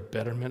prayer for the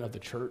betterment of the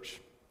church,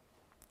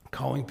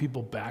 calling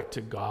people back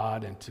to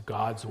God and to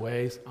God's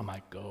ways, I'm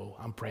like, go.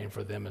 I'm praying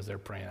for them as they're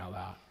praying out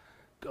loud.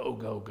 Go,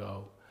 go,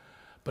 go.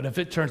 But if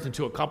it turns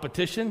into a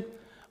competition,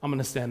 I'm going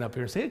to stand up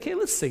here and say, okay,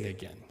 let's sing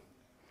again.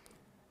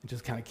 and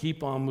just kind of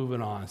keep on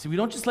moving on. See, we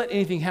don't just let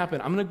anything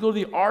happen. I'm going to go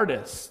to the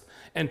artist,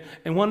 and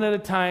one at a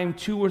time,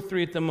 2 or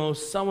 3 at the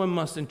most, someone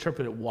must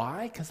interpret it.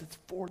 Why? Because it's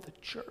for the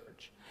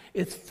church.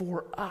 It's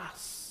for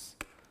us.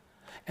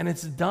 And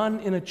it's done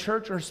in a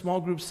church or a small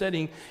group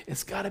setting.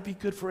 It's got to be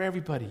good for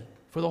everybody,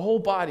 for the whole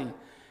body.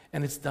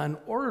 And it's done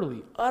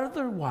orderly.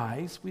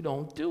 Otherwise, we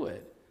don't do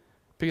it.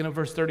 Picking up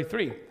verse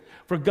 33.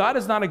 For God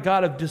is not a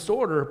God of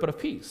disorder, but of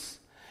peace,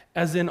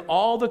 as in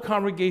all the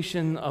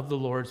congregation of the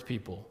Lord's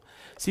people.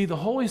 See, the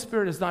Holy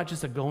Spirit is not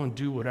just a go and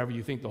do whatever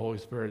you think the Holy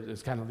Spirit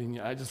is kind of leading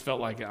you. I just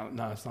felt like, no,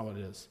 that's not what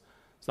it is.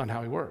 It's not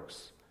how he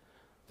works.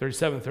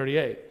 37,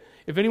 38.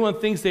 If anyone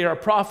thinks they are a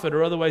prophet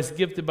or otherwise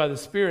gifted by the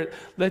Spirit,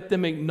 let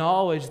them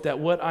acknowledge that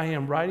what I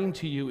am writing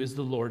to you is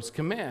the Lord's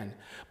command.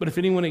 But if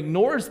anyone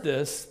ignores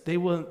this,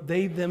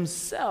 they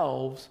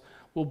themselves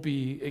will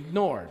be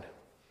ignored.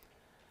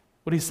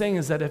 What he's saying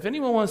is that if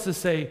anyone wants to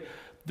say,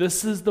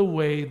 this is the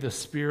way the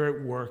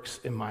Spirit works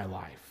in my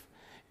life,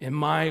 in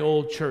my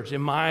old church,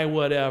 in my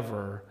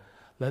whatever,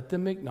 let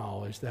them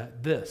acknowledge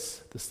that the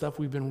stuff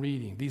we've been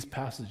reading, these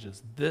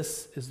passages,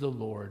 this is the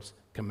Lord's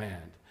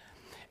command.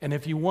 And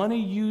if you want to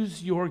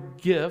use your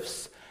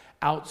gifts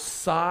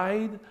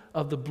outside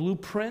of the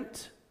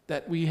blueprint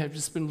that we have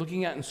just been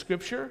looking at in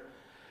Scripture,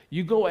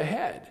 you go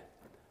ahead,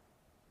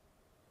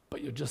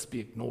 but you'll just be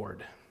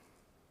ignored.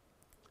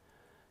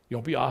 You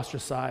won't be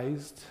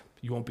ostracized.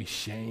 You won't be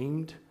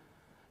shamed.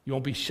 You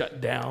won't be shut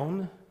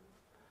down.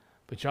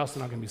 But you're also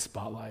not going to be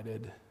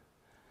spotlighted.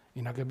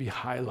 You're not going to be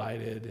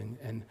highlighted,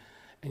 and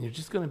you're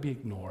just going to be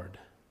ignored.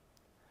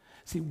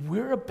 See,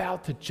 we're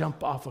about to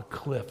jump off a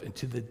cliff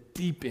into the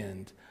deep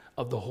end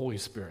of the Holy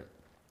Spirit.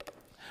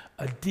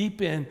 A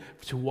deep end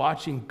to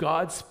watching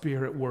God's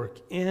Spirit work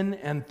in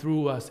and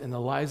through us in the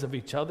lives of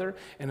each other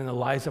and in the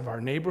lives of our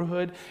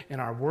neighborhood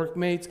and our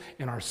workmates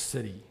and our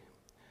city.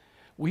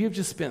 We have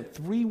just spent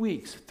 3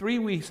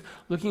 weeks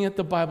looking at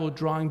the Bible,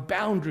 drawing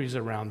boundaries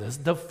around this,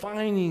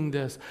 defining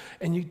this,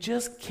 and you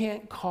just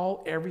can't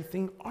call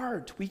everything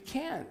art. We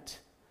can't.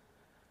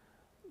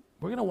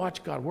 We're going to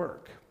watch God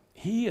work.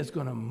 He is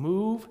going to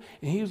move,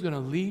 and he is going to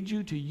lead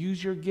you to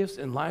use your gifts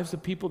in lives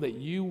of people that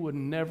you would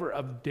never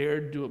have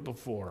dared do it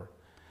before.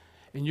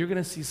 And you're going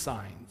to see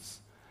signs,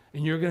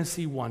 and you're going to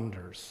see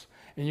wonders,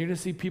 and you're going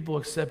to see people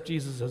accept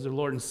Jesus as their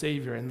Lord and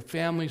Savior, and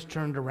families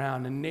turned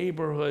around, and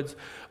neighborhoods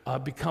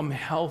become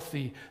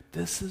healthy.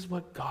 This is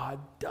what God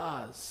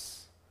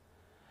does.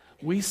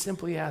 We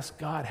simply ask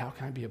God, how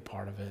can I be a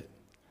part of it?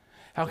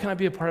 How can I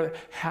be a part of it?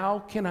 How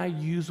can I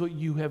use what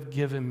you have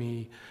given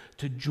me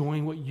to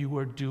join what you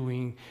are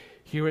doing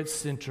here at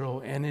Central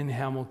and in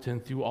Hamilton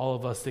through all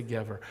of us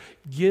together?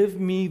 Give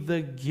me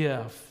the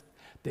gift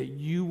that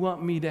you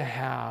want me to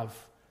have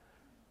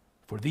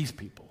for these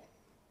people.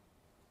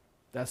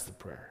 That's the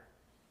prayer.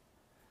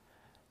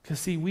 Because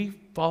see, we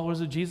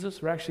followers of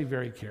Jesus, we're actually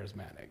very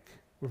charismatic.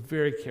 We're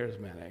very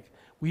charismatic.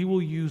 We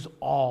will use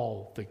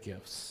all the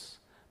gifts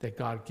that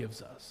God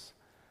gives us.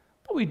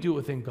 But we do it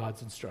within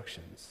God's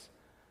instructions.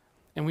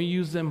 And we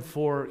use them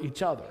for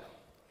each other.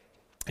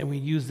 And we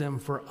use them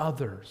for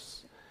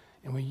others.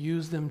 And we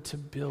use them to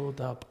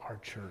build up our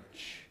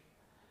church.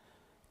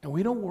 And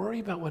we don't worry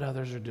about what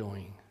others are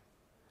doing.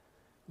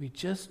 We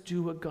just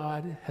do what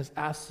God has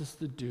asked us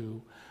to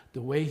do,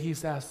 the way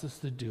he's asked us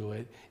to do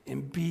it,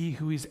 and be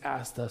who he's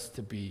asked us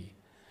to be.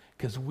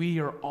 Because we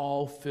are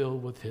all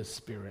filled with his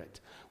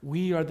Spirit.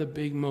 We are the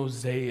big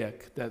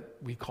mosaic that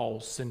we call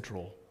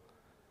Central.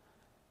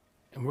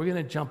 And we're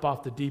going to jump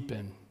off the deep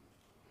end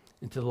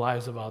into the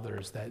lives of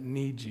others that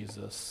need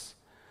Jesus,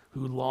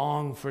 who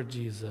long for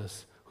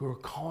Jesus, who are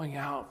calling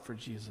out for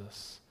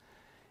Jesus.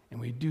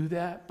 And we do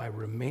that by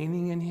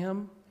remaining in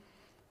him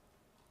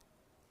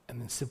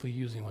and then simply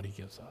using what he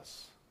gives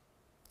us.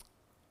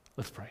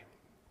 Let's pray.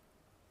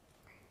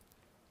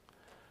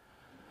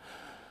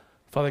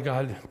 Father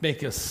God,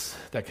 make us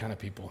that kind of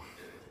people.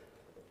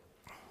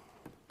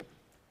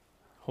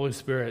 Holy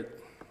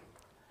Spirit,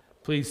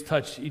 please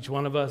touch each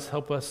one of us.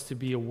 Help us to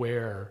be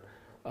aware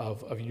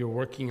of your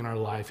working in our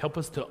life. Help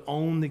us to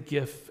own the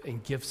gift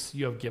and gifts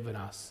you have given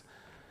us.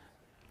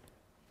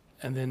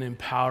 And then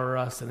empower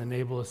us and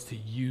enable us to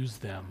use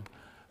them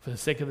for the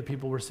sake of the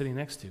people we're sitting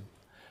next to,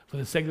 for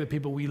the sake of the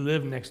people we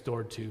live next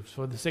door to,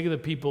 for the sake of the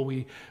people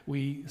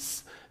we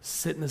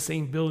sit in the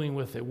same building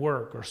with at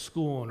work or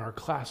school, and our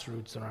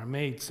classrooms and our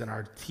mates and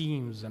our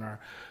teams and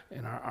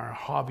our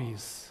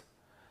hobbies.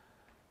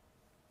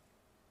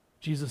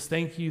 Jesus,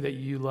 thank you that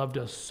you loved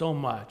us so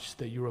much,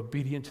 that you were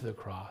obedient to the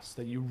cross,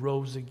 that you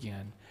rose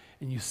again,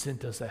 and you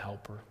sent us a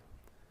helper.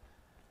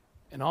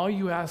 And all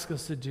you ask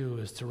us to do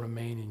is to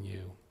remain in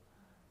you,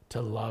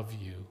 to love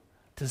you,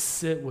 to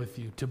sit with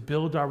you, to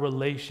build our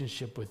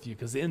relationship with you,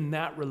 because in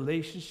that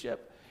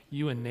relationship,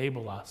 you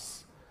enable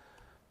us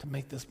to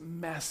make this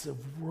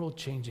massive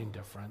world-changing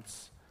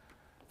difference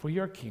for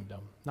your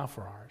kingdom, not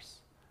for ours,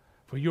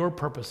 for your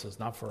purposes,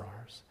 not for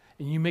ours.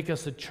 And you make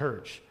us a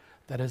church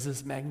that is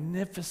this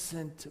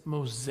magnificent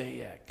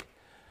mosaic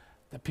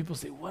that people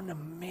say, what an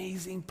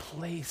amazing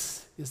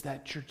place is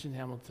that church in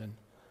Hamilton.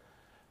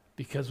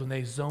 Because when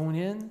they zone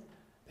in,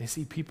 They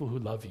see people who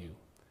love you.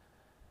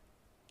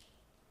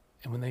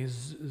 And when they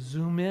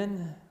zoom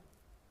in,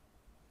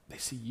 they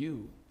see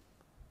you.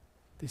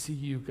 They see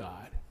you,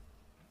 God,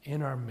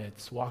 in our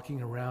midst,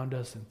 walking around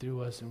us and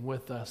through us and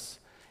with us.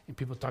 And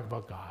people talk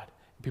about God.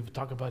 And people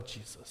talk about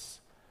Jesus.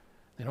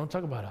 They don't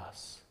talk about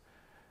us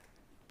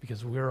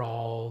because we're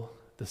all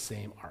the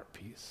same art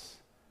piece.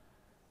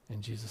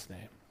 In Jesus'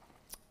 name,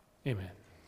 amen.